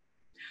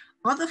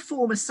 Other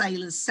former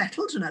sailors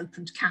settled and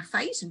opened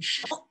cafes and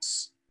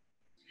shops,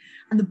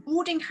 and the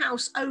boarding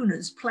house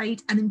owners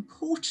played an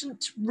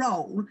important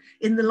role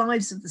in the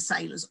lives of the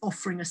sailors,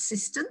 offering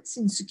assistance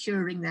in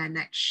securing their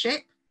next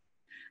ship,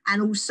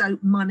 and also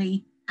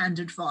money and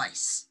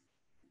advice.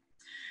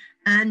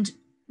 And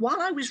while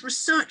I was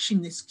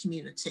researching this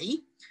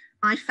community,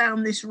 I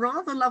found this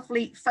rather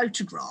lovely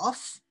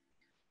photograph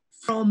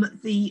from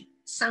the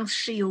South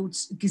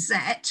Shields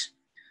Gazette,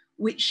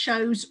 which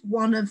shows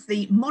one of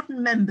the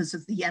modern members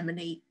of the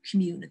Yemeni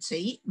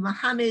community,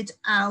 Mohammed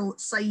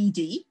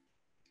al-Saidi,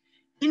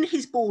 in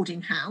his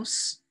boarding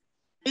house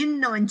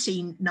in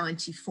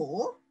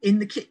 1994 in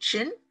the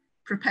kitchen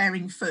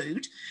preparing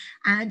food.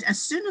 And as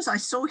soon as I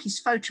saw his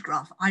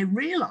photograph, I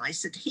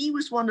realized that he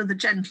was one of the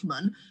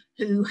gentlemen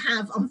who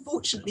have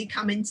unfortunately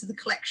come into the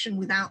collection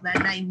without their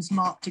names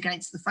marked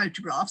against the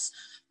photographs,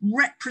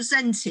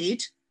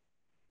 represented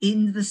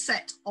in the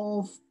set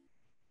of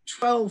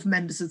 12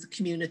 members of the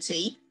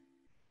community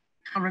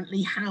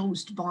currently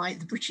housed by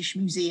the British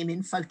Museum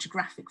in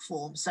photographic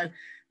form. So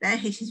there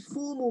is his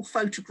formal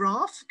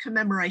photograph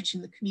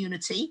commemorating the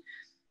community,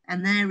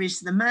 and there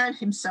is the man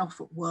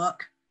himself at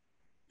work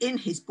in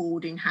his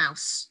boarding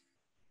house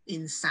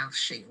in South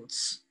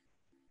Shields.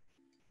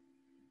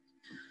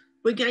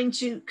 We're going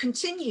to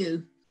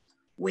continue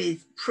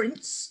with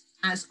prints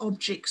as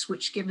objects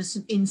which give us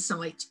an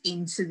insight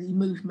into the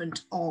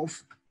movement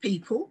of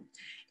people.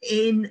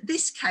 In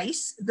this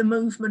case, the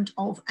movement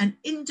of an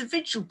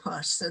individual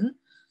person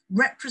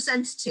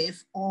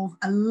representative of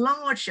a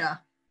larger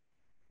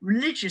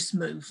religious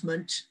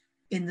movement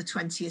in the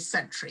 20th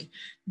century.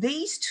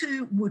 These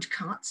two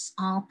woodcuts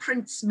are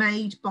prints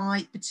made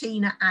by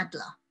Bettina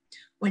Adler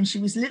when she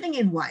was living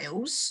in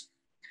Wales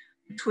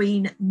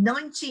between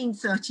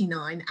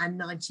 1939 and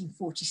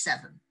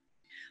 1947.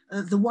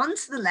 The one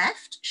to the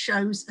left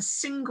shows a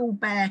single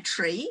bare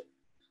tree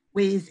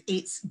with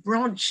its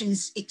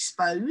branches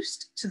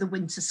exposed to the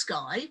winter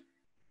sky.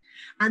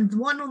 And the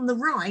one on the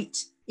right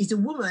is a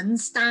woman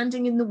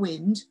standing in the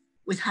wind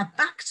with her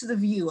back to the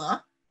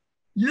viewer,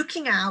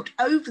 looking out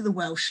over the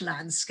Welsh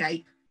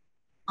landscape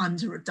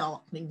under a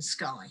darkening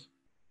sky.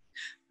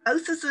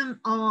 Both of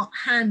them are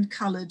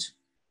hand-coloured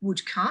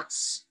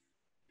woodcuts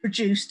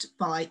produced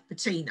by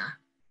Bettina.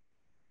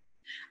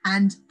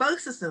 And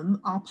both of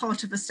them are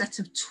part of a set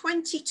of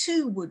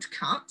 22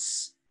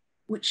 woodcuts,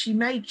 which she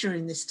made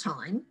during this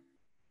time,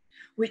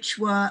 which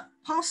were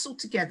parcelled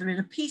together in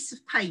a piece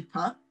of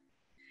paper,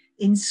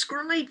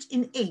 inscribed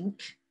in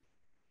ink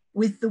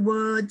with the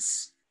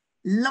words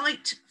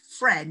 "Light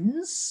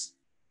Friends"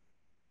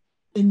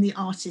 in the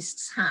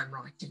artist's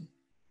handwriting.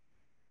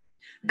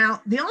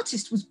 Now, the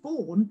artist was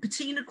born,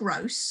 Bettina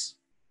Gross,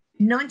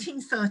 in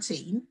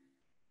 1913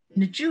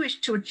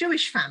 to a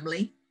Jewish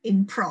family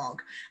in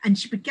Prague, and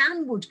she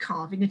began wood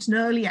carving at an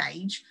early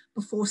age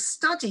before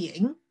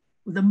studying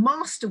with a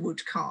master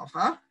wood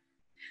carver,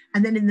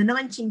 and then in the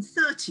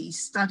 1930s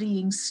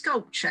studying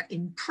sculpture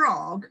in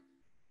Prague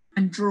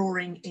and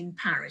drawing in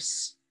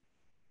Paris.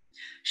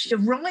 She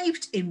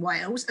arrived in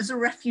Wales as a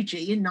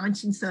refugee in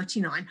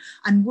 1939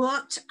 and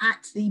worked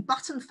at the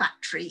button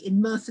factory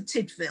in Merthyr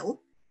Tydfil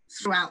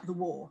throughout the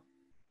war.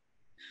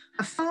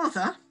 Her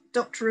father,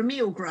 Dr.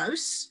 Emil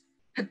Gross,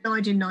 had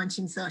died in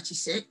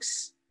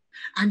 1936,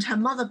 and her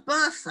mother,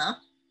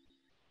 Bertha,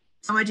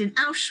 died in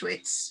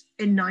Auschwitz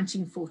in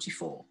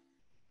 1944.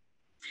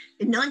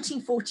 In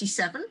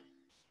 1947,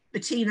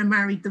 Bettina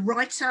married the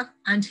writer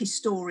and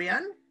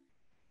historian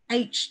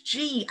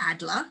H.G.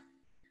 Adler,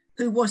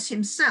 who was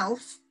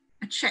himself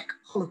a Czech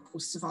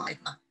Holocaust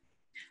survivor,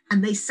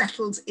 and they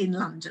settled in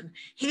London.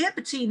 Here,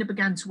 Bettina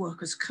began to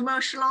work as a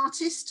commercial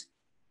artist,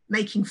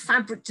 making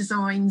fabric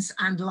designs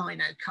and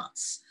lino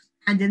cuts.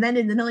 And then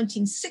in the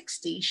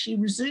 1960s, she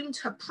resumed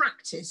her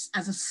practice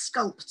as a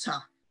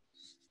sculptor.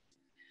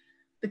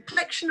 The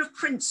collection of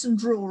prints and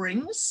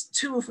drawings,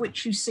 two of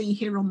which you see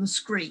here on the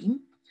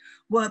screen,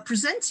 were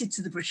presented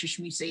to the British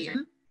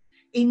Museum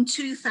in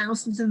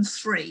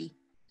 2003,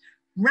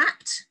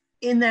 wrapped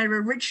in their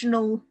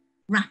original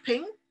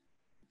wrapping,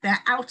 their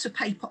outer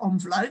paper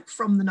envelope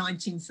from the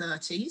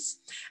 1930s,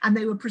 and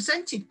they were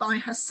presented by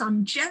her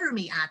son,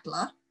 Jeremy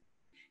Adler,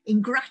 in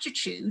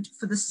gratitude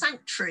for the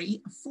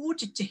sanctuary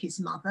afforded to his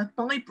mother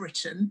by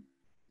Britain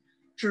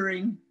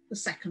during the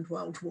Second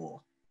World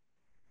War.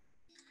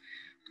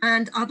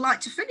 And I'd like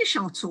to finish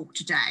our talk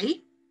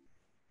today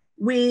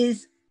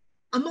with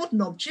a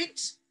modern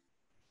object,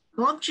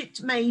 an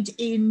object made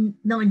in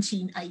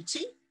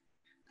 1980,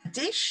 a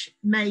dish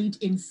made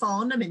in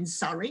Farnham in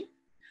Surrey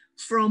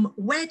from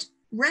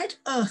red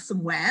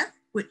earthenware,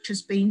 which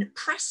has been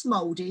press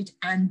moulded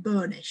and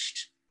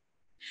burnished.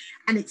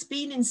 And it's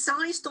been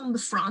incised on the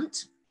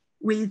front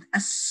with a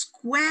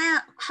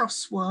square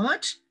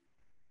crossword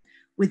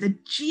with a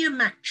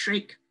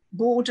geometric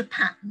border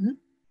pattern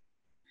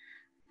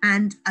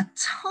and a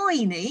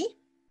tiny,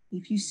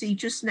 if you see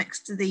just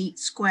next to the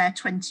square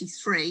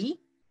 23,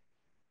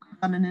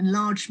 I've done an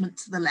enlargement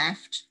to the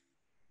left,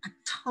 a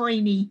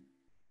tiny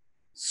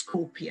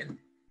scorpion.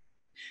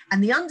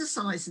 And the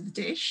undersize of the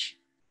dish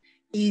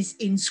is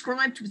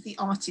inscribed with the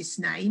artist's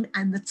name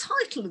and the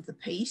title of the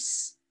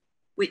piece,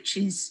 which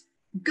is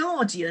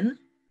Guardian,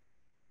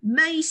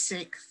 May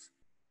 6th,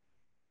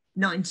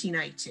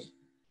 1980.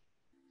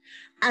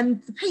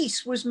 And the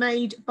piece was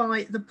made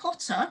by the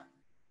potter,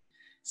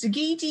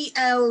 Zagidi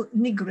El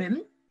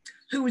Nigrim,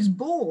 who was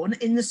born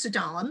in the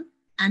Sudan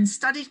and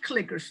studied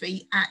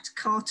calligraphy at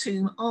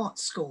Khartoum Art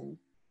School.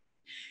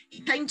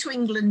 He came to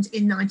England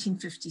in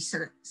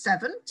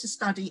 1957 to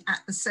study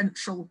at the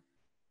Central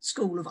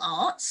School of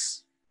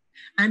Arts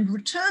and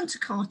returned to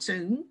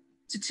Khartoum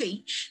to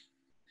teach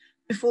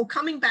before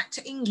coming back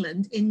to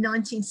England in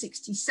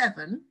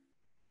 1967,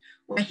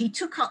 where he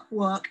took up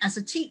work as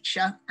a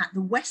teacher at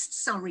the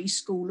West Surrey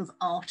School of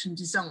Art and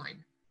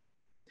Design.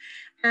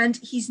 And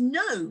he's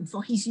known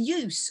for his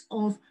use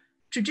of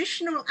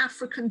traditional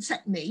African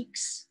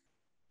techniques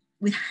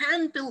with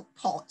hand-built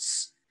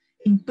pots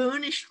in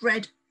burnished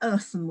red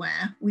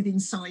earthenware with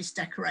incised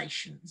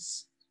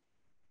decorations.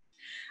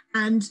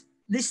 And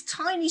this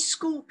tiny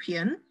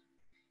scorpion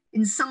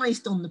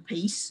incised on the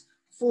piece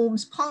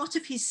forms part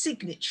of his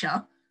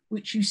signature,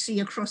 which you see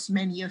across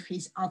many of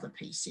his other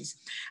pieces.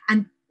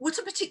 And what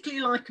I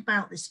particularly like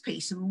about this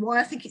piece, and why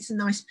I think it's a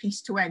nice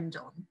piece to end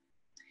on,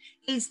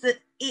 is that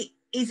it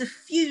is a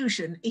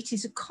fusion, it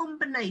is a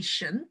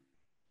combination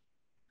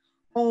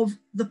of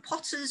the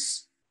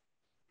potter's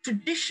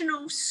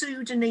traditional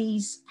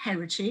Sudanese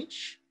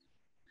heritage,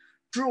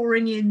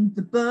 drawing in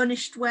the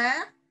burnished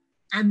ware,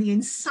 and the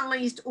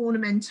incised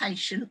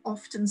ornamentation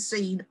often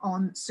seen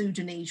on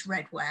Sudanese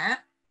redware,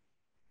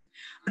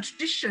 a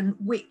tradition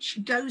which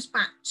goes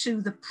back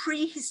to the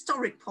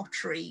prehistoric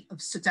pottery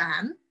of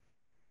Sudan,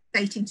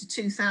 dating to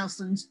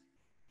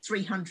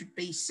 2300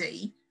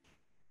 BC,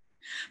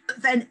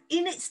 but then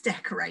in its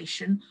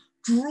decoration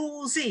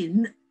draws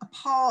in a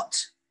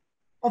part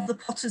of the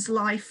potter's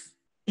life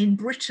in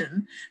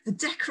Britain, the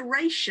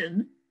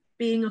decoration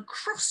being a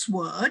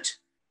crossword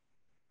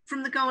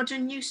from the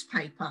Guardian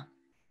newspaper.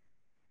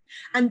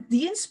 And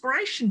the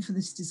inspiration for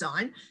this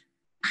design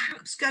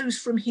perhaps goes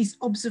from his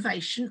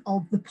observation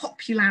of the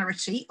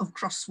popularity of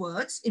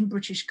crosswords in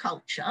British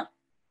culture,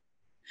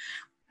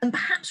 and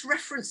perhaps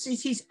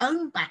references his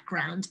own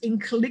background in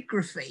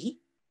calligraphy,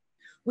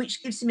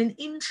 which gives him an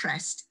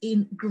interest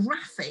in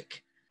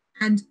graphic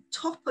and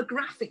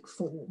topographic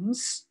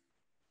forms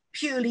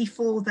purely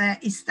for their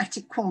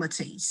aesthetic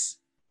qualities.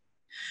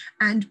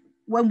 And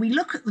when we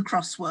look at the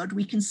crossword,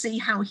 we can see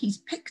how he's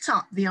picked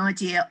up the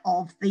idea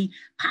of the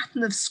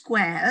pattern of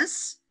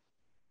squares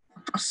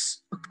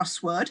across a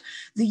crossword,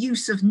 the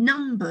use of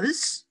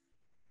numbers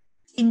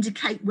to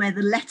indicate where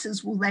the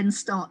letters will then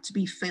start to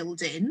be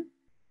filled in.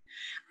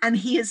 And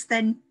he has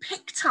then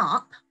picked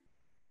up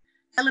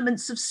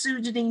elements of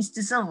Sudanese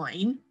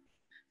design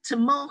to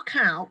mark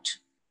out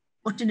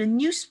what in a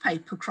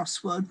newspaper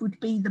crossword would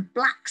be the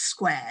black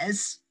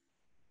squares,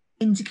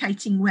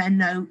 indicating where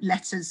no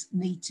letters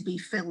need to be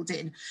filled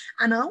in.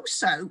 And I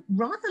also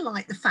rather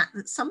like the fact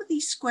that some of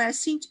these squares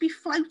seem to be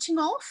floating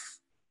off,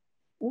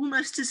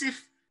 almost as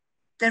if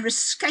they're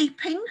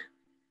escaping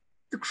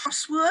the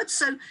crossword.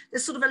 So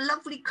there's sort of a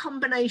lovely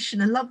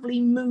combination, a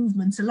lovely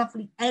movement, a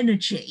lovely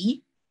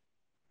energy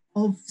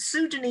of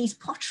Sudanese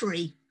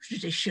pottery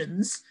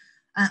traditions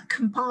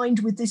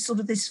combined with this sort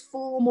of this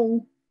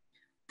formal,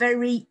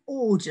 very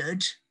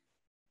ordered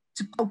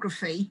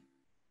topography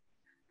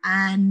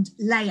and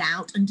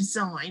layout and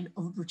design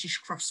of a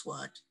British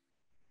crossword.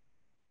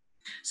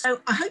 So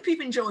I hope you've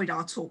enjoyed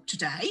our talk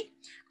today,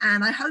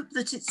 and I hope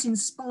that it's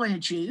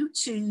inspired you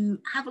to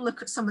have a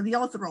look at some of the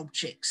other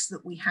objects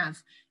that we have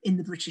in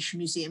the British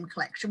Museum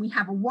collection. We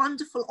have a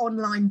wonderful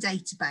online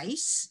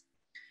database,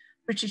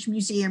 British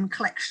Museum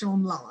Collection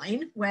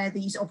Online, where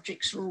these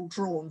objects are all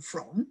drawn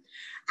from.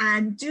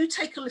 And do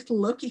take a little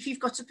look if you've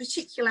got a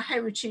particular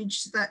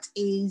heritage that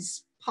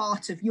is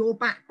part of your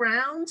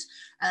background.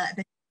 There's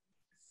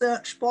a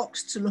search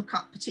box to look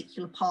up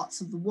particular parts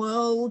of the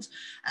world.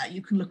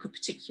 You can look at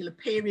particular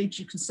periods.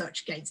 You can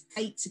search against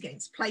dates,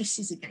 against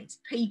places,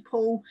 against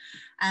people.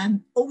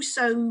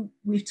 Also,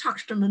 we've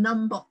touched on a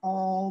number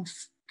of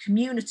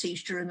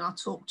communities during our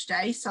talk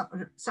today,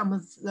 some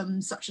of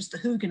them such as the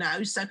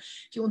Huguenots. So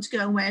if you want to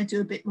go away and do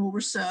a bit more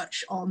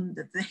research on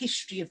the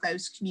history of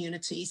those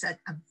communities, a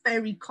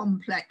very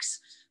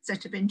complex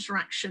set of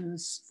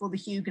interactions for the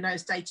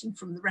Huguenots dating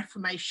from the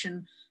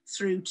Reformation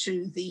through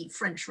to the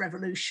French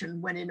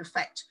Revolution, when in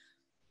effect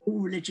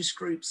all religious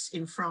groups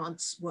in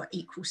France were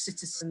equal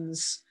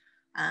citizens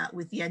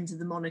with the end of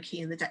the monarchy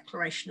and the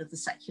declaration of the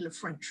secular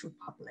French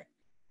Republic.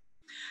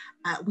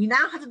 We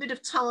now have a bit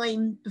of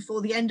time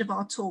before the end of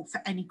our talk for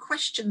any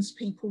questions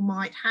people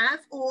might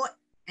have or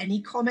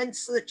any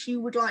comments that you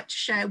would like to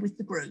share with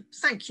the group.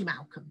 Thank you,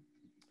 Malcolm.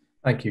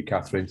 Thank you,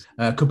 Catherine.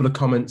 A couple of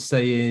comments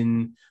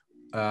saying,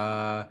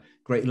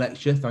 great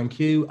lecture, thank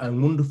you,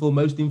 and wonderful,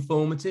 most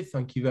informative,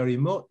 thank you very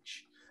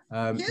much.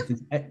 If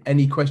there's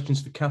any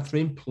questions for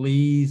Catherine,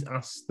 please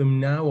ask them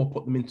now or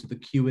put them into the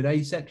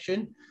Q&A section.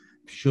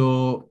 I'm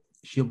sure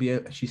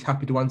she's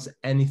happy to answer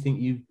anything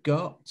you've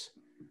got.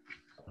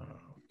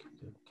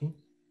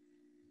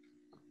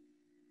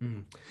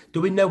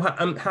 Do we know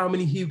how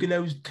many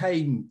Huguenots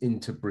came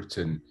into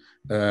Britain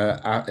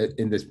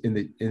in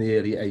the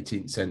early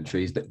 18th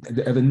centuries?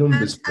 Are the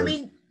numbers?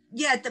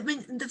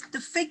 The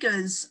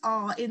figures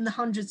are in the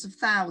hundreds of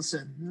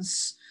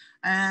thousands,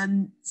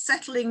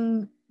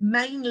 settling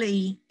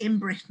mainly in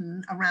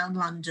Britain around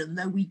London,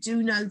 though we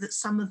do know that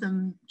some of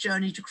them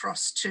journeyed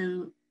across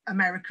to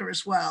America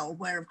as well,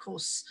 where of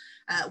course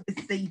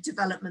with the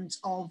development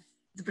of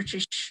the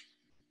British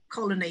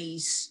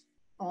colonies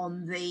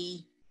on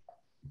the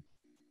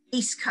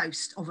east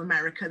coast of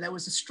America, there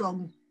was a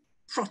strong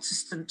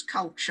Protestant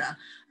culture,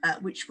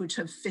 which would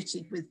have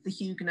fitted with the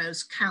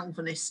Huguenots'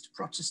 Calvinist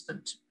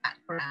Protestant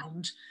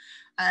background.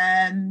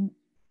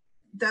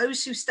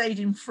 Those who stayed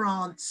in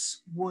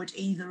France would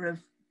either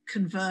have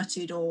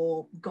converted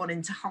or gone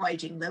into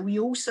hiding, though we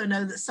also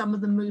know that some of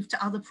them moved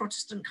to other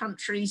Protestant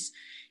countries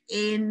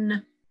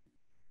in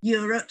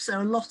Europe. So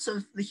a lot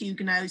of the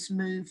Huguenots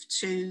moved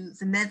to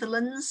the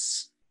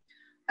Netherlands,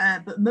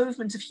 but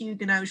movement of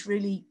Huguenots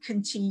really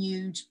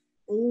continued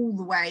all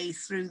the way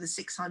through the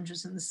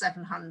 600s and the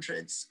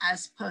 700s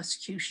as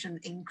persecution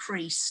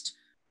increased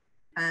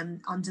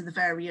under the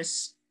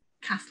various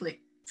Catholic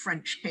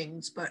French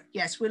kings. But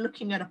yes, we're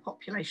looking at a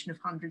population of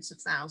hundreds of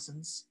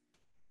thousands.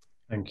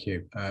 Thank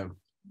you.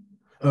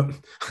 Uh,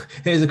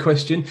 Here's a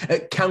question: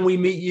 can we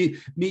meet you?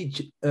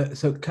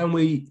 So, can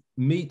we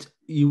meet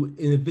you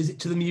in a visit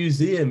to the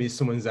museum? Is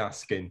someone's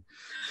asking.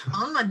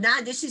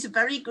 Now this is a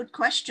very good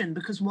question,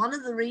 because one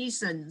of the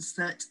reasons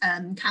that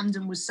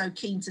Camden was so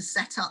keen to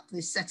set up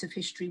this set of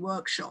history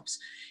workshops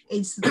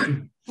is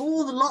that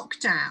before the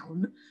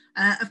lockdown,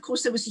 of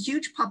course, there was a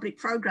huge public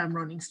programme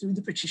running through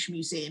the British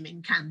Museum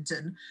in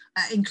Camden,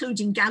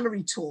 including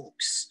gallery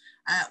talks,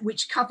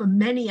 which cover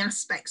many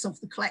aspects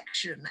of the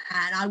collection.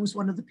 And I was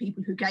one of the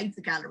people who gave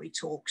the gallery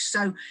talks.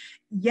 So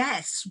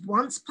yes,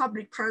 once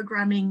public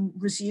programming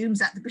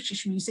resumes at the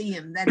British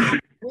Museum, then I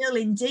will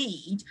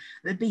indeed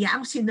be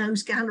out in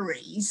those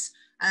galleries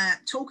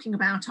talking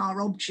about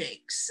our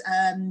objects,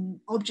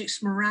 objects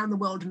from around the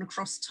world and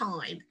across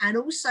time. And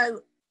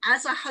also,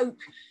 as I hope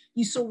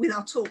you saw with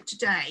our talk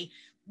today,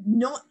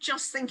 not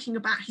just thinking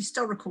about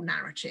historical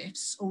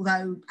narratives,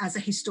 although as a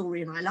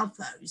historian I love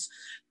those,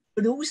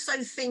 but also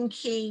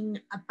thinking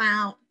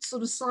about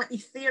sort of slightly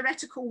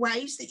theoretical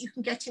ways that you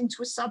can get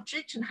into a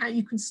subject and how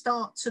you can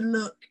start to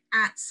look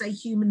at, say,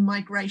 human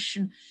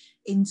migration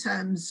in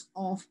terms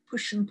of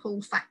push and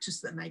pull factors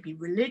that may be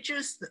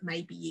religious, that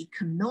may be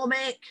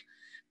economic,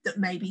 that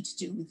may be to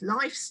do with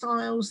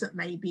lifestyles, that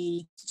may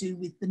be to do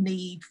with the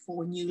need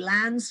for new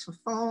lands for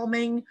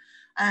farming.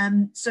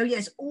 So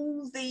yes,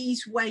 all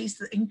these ways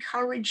that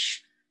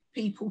encourage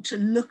people to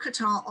look at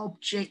our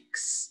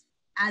objects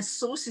as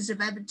sources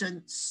of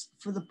evidence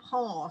for the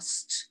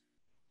past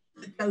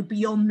that go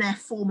beyond their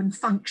form and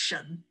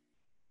function,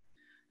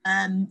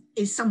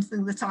 is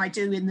something that I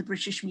do in the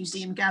British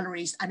Museum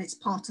galleries, and it's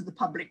part of the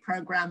public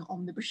programme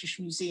on the British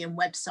Museum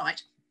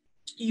website.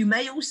 You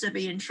may also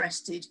be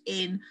interested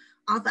in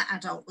other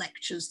adult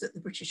lectures that the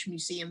British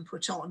Museum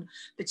put on,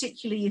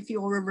 particularly if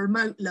you're a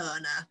remote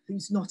learner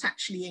who's not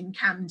actually in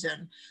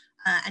Camden.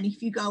 And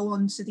if you go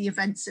on to the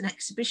events and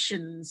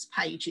exhibitions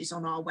pages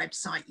on our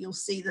website, you'll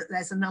see that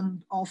there's a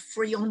number of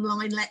free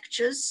online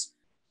lectures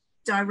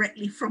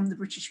directly from the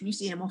British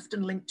Museum,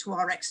 often linked to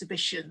our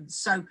exhibitions.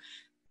 So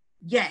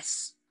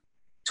yes,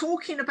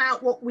 talking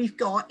about what we've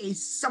got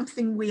is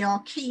something we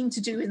are keen to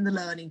do in the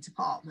learning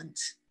department.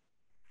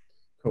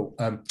 Cool.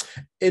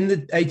 In the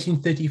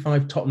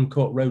 1835 Tottenham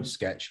Court Road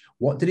sketch,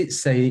 what did it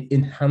say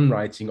in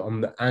handwriting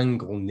on the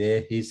angle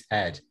near his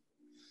head?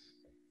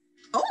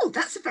 Oh,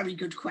 that's a very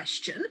good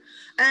question.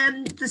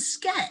 The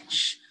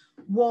sketch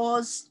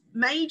was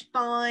made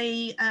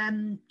by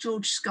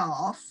George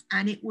Scarfe,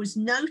 and it was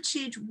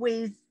noted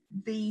with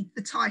the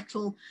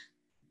title,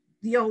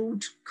 The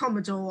Old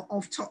Commodore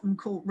of Tottenham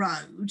Court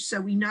Road. So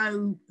we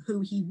know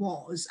who he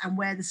was and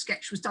where the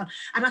sketch was done.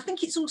 And I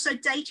think it's also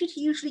dated.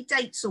 He usually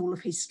dates all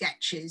of his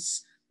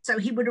sketches. So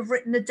he would have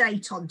written a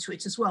date onto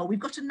it as well. We've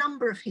got a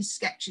number of his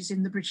sketches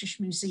in the British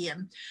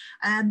Museum.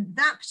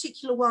 That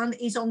particular one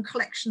is on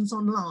Collections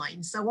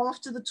Online. So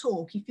after the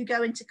talk, if you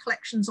go into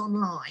Collections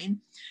Online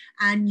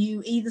and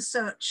you either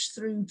search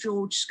through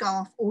George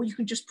Scarfe, or you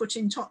can just put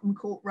in Tottenham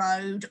Court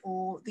Road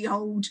or the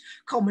Old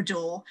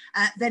Commodore,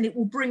 then it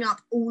will bring up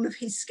all of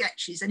his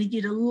sketches. And he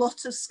did a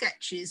lot of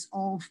sketches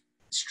of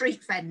street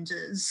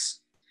vendors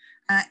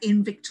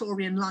in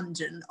Victorian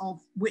London,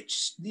 of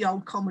which the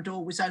Old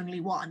Commodore was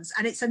only one.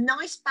 And it's a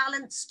nice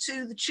balance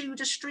to the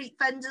Tudor street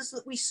vendors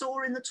that we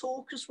saw in the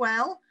talk as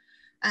well,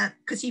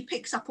 because he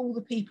picks up all the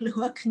people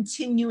who are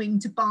continuing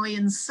to buy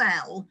and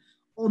sell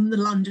on the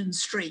London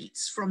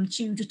streets from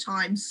Tudor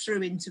times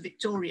through into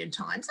Victorian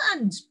times,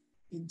 and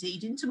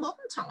indeed into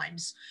modern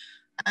times,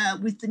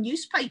 with the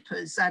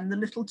newspapers and the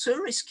little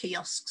tourist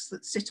kiosks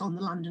that sit on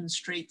the London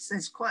streets.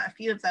 There's quite a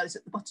few of those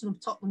at the bottom of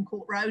Tottenham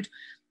Court Road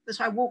that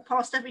I walk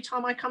past every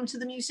time I come to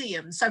the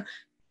museum. So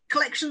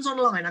Collections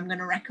Online I'm going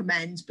to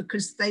recommend,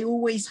 because they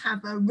always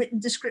have a written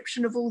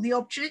description of all the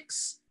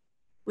objects,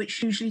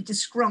 which usually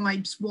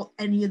describes what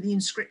any of the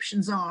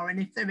inscriptions are. And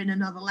if they're in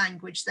another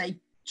language, they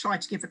try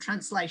to give a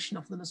translation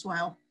of them as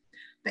well.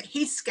 But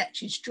his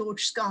sketches,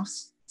 George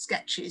Scarfe's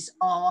sketches,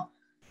 are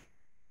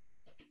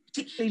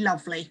particularly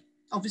lovely,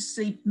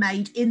 obviously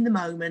made in the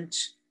moment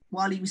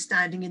while he was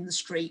standing in the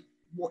street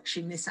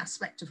watching this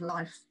aspect of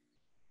life.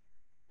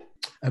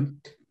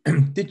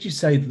 Did you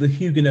say that the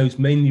Huguenots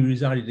mainly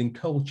resided in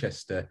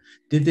Colchester?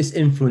 Did this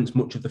influence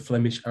much of the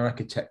Flemish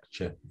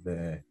architecture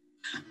there?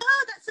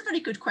 Oh, that's a very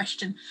good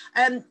question.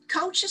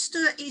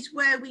 Colchester is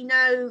where we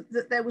know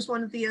that there was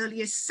one of the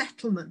earliest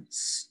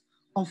settlements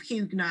of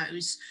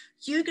Huguenots.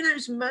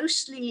 Huguenots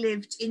mostly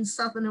lived in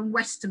southern and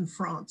western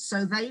France,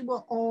 so they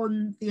were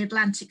on the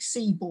Atlantic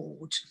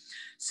seaboard.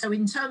 So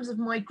in terms of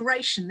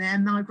migration, their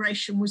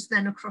migration was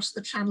then across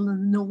the Channel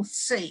and the North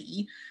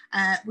Sea,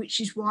 which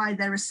is why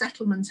there are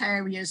settlement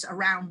areas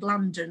around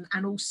London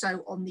and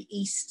also on the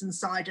eastern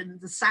side and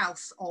the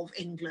south of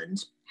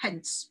England,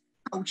 hence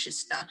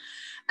Colchester.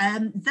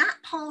 That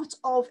part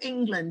of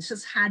England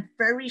has had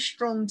very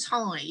strong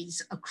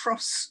ties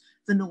across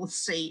the North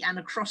Sea and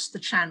across the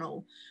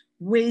Channel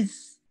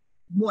with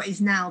what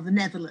is now the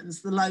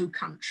Netherlands, the Low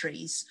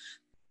Countries,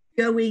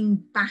 going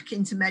back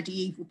into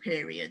medieval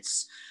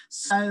periods.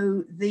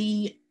 So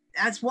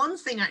as one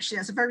thing, actually,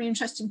 that's a very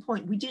interesting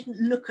point. We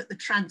didn't look at the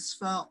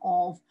transfer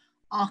of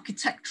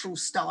architectural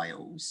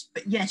styles.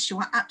 But yes, you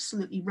are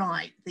absolutely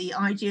right. The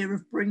idea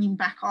of bringing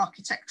back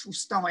architectural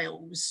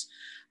styles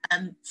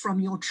from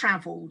your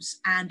travels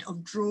and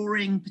of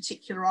drawing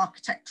particular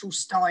architectural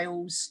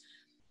styles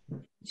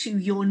to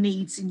your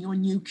needs in your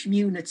new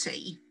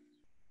community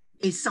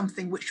is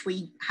something which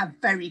we have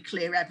very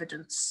clear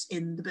evidence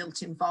in the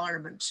built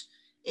environment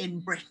in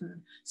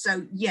Britain.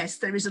 So yes,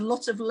 there is a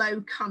lot of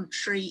low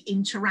country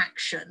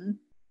interaction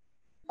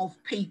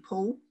of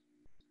people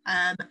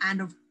and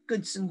of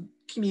goods and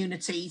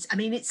communities. I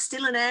mean, it's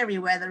still an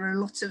area where there are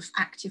a lot of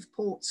active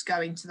ports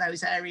going to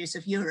those areas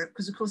of Europe,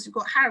 because of course we've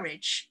got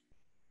Harwich,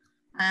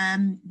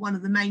 one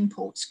of the main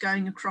ports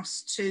going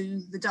across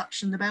to the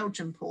Dutch and the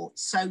Belgian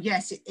ports. So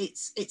yes,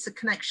 it's a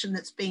connection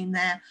that's been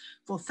there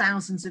for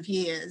thousands of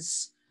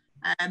years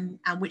and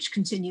which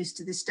continues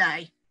to this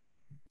day.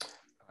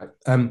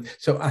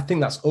 So I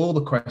think that's all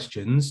the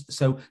questions.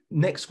 So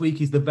next week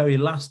is the very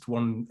last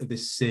one of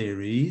this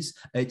series.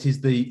 It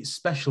is the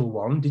special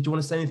one. Did you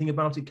want to say anything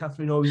about it,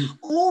 Katharine? Or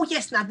Oh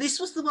yes, now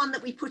this was the one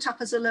that we put up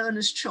as a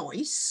learner's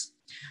choice.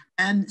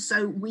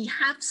 So we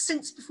have,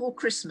 since before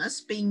Christmas,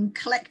 been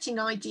collecting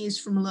ideas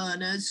from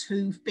learners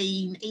who've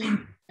been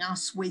emailing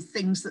us with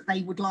things that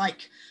they would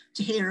like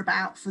to hear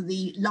about for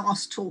the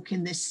last talk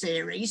in this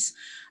series.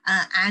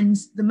 And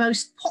the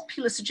most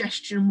popular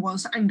suggestion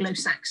was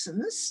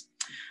Anglo-Saxons.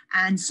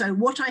 And so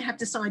what I have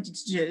decided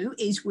to do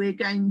is we're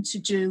going to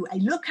do a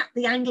look at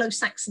the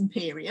Anglo-Saxon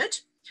period,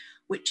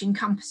 which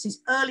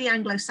encompasses early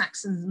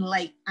Anglo-Saxons and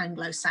late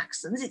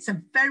Anglo-Saxons. It's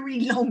a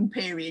very long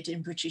period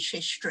in British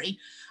history,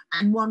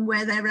 and one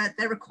where there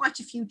are quite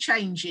a few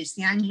changes.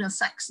 The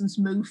Anglo-Saxons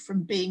moved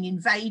from being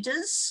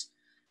invaders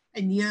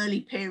in the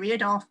early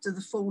period after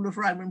the fall of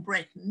Roman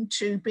Britain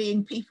to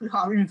being people who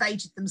are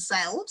invaded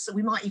themselves. So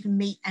we might even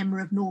meet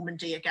Emma of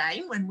Normandy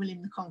again when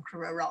William the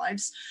Conqueror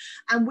arrives.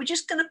 And we're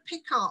just going to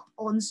pick up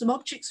on some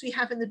objects we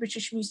have in the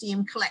British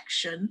Museum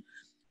collection,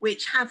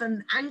 which have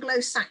an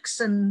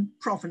Anglo-Saxon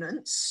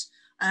provenance,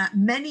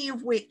 many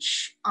of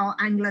which are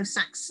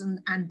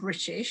Anglo-Saxon and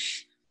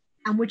British.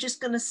 And we're just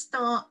going to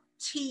start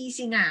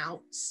teasing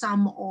out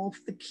some of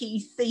the key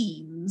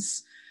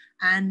themes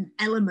and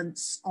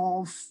elements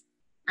of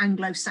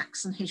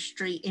Anglo-Saxon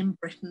history in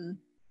Britain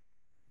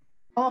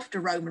after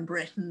Roman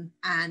Britain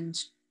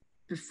and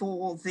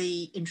before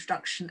the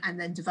introduction and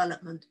then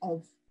development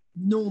of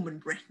Norman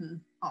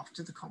Britain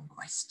after the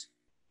conquest.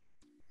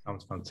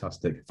 Sounds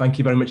fantastic. Thank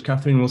you very much,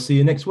 Katharine. We'll see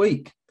you next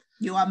week.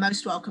 You are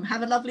most welcome.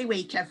 Have a lovely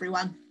week,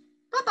 everyone.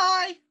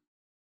 Bye-bye.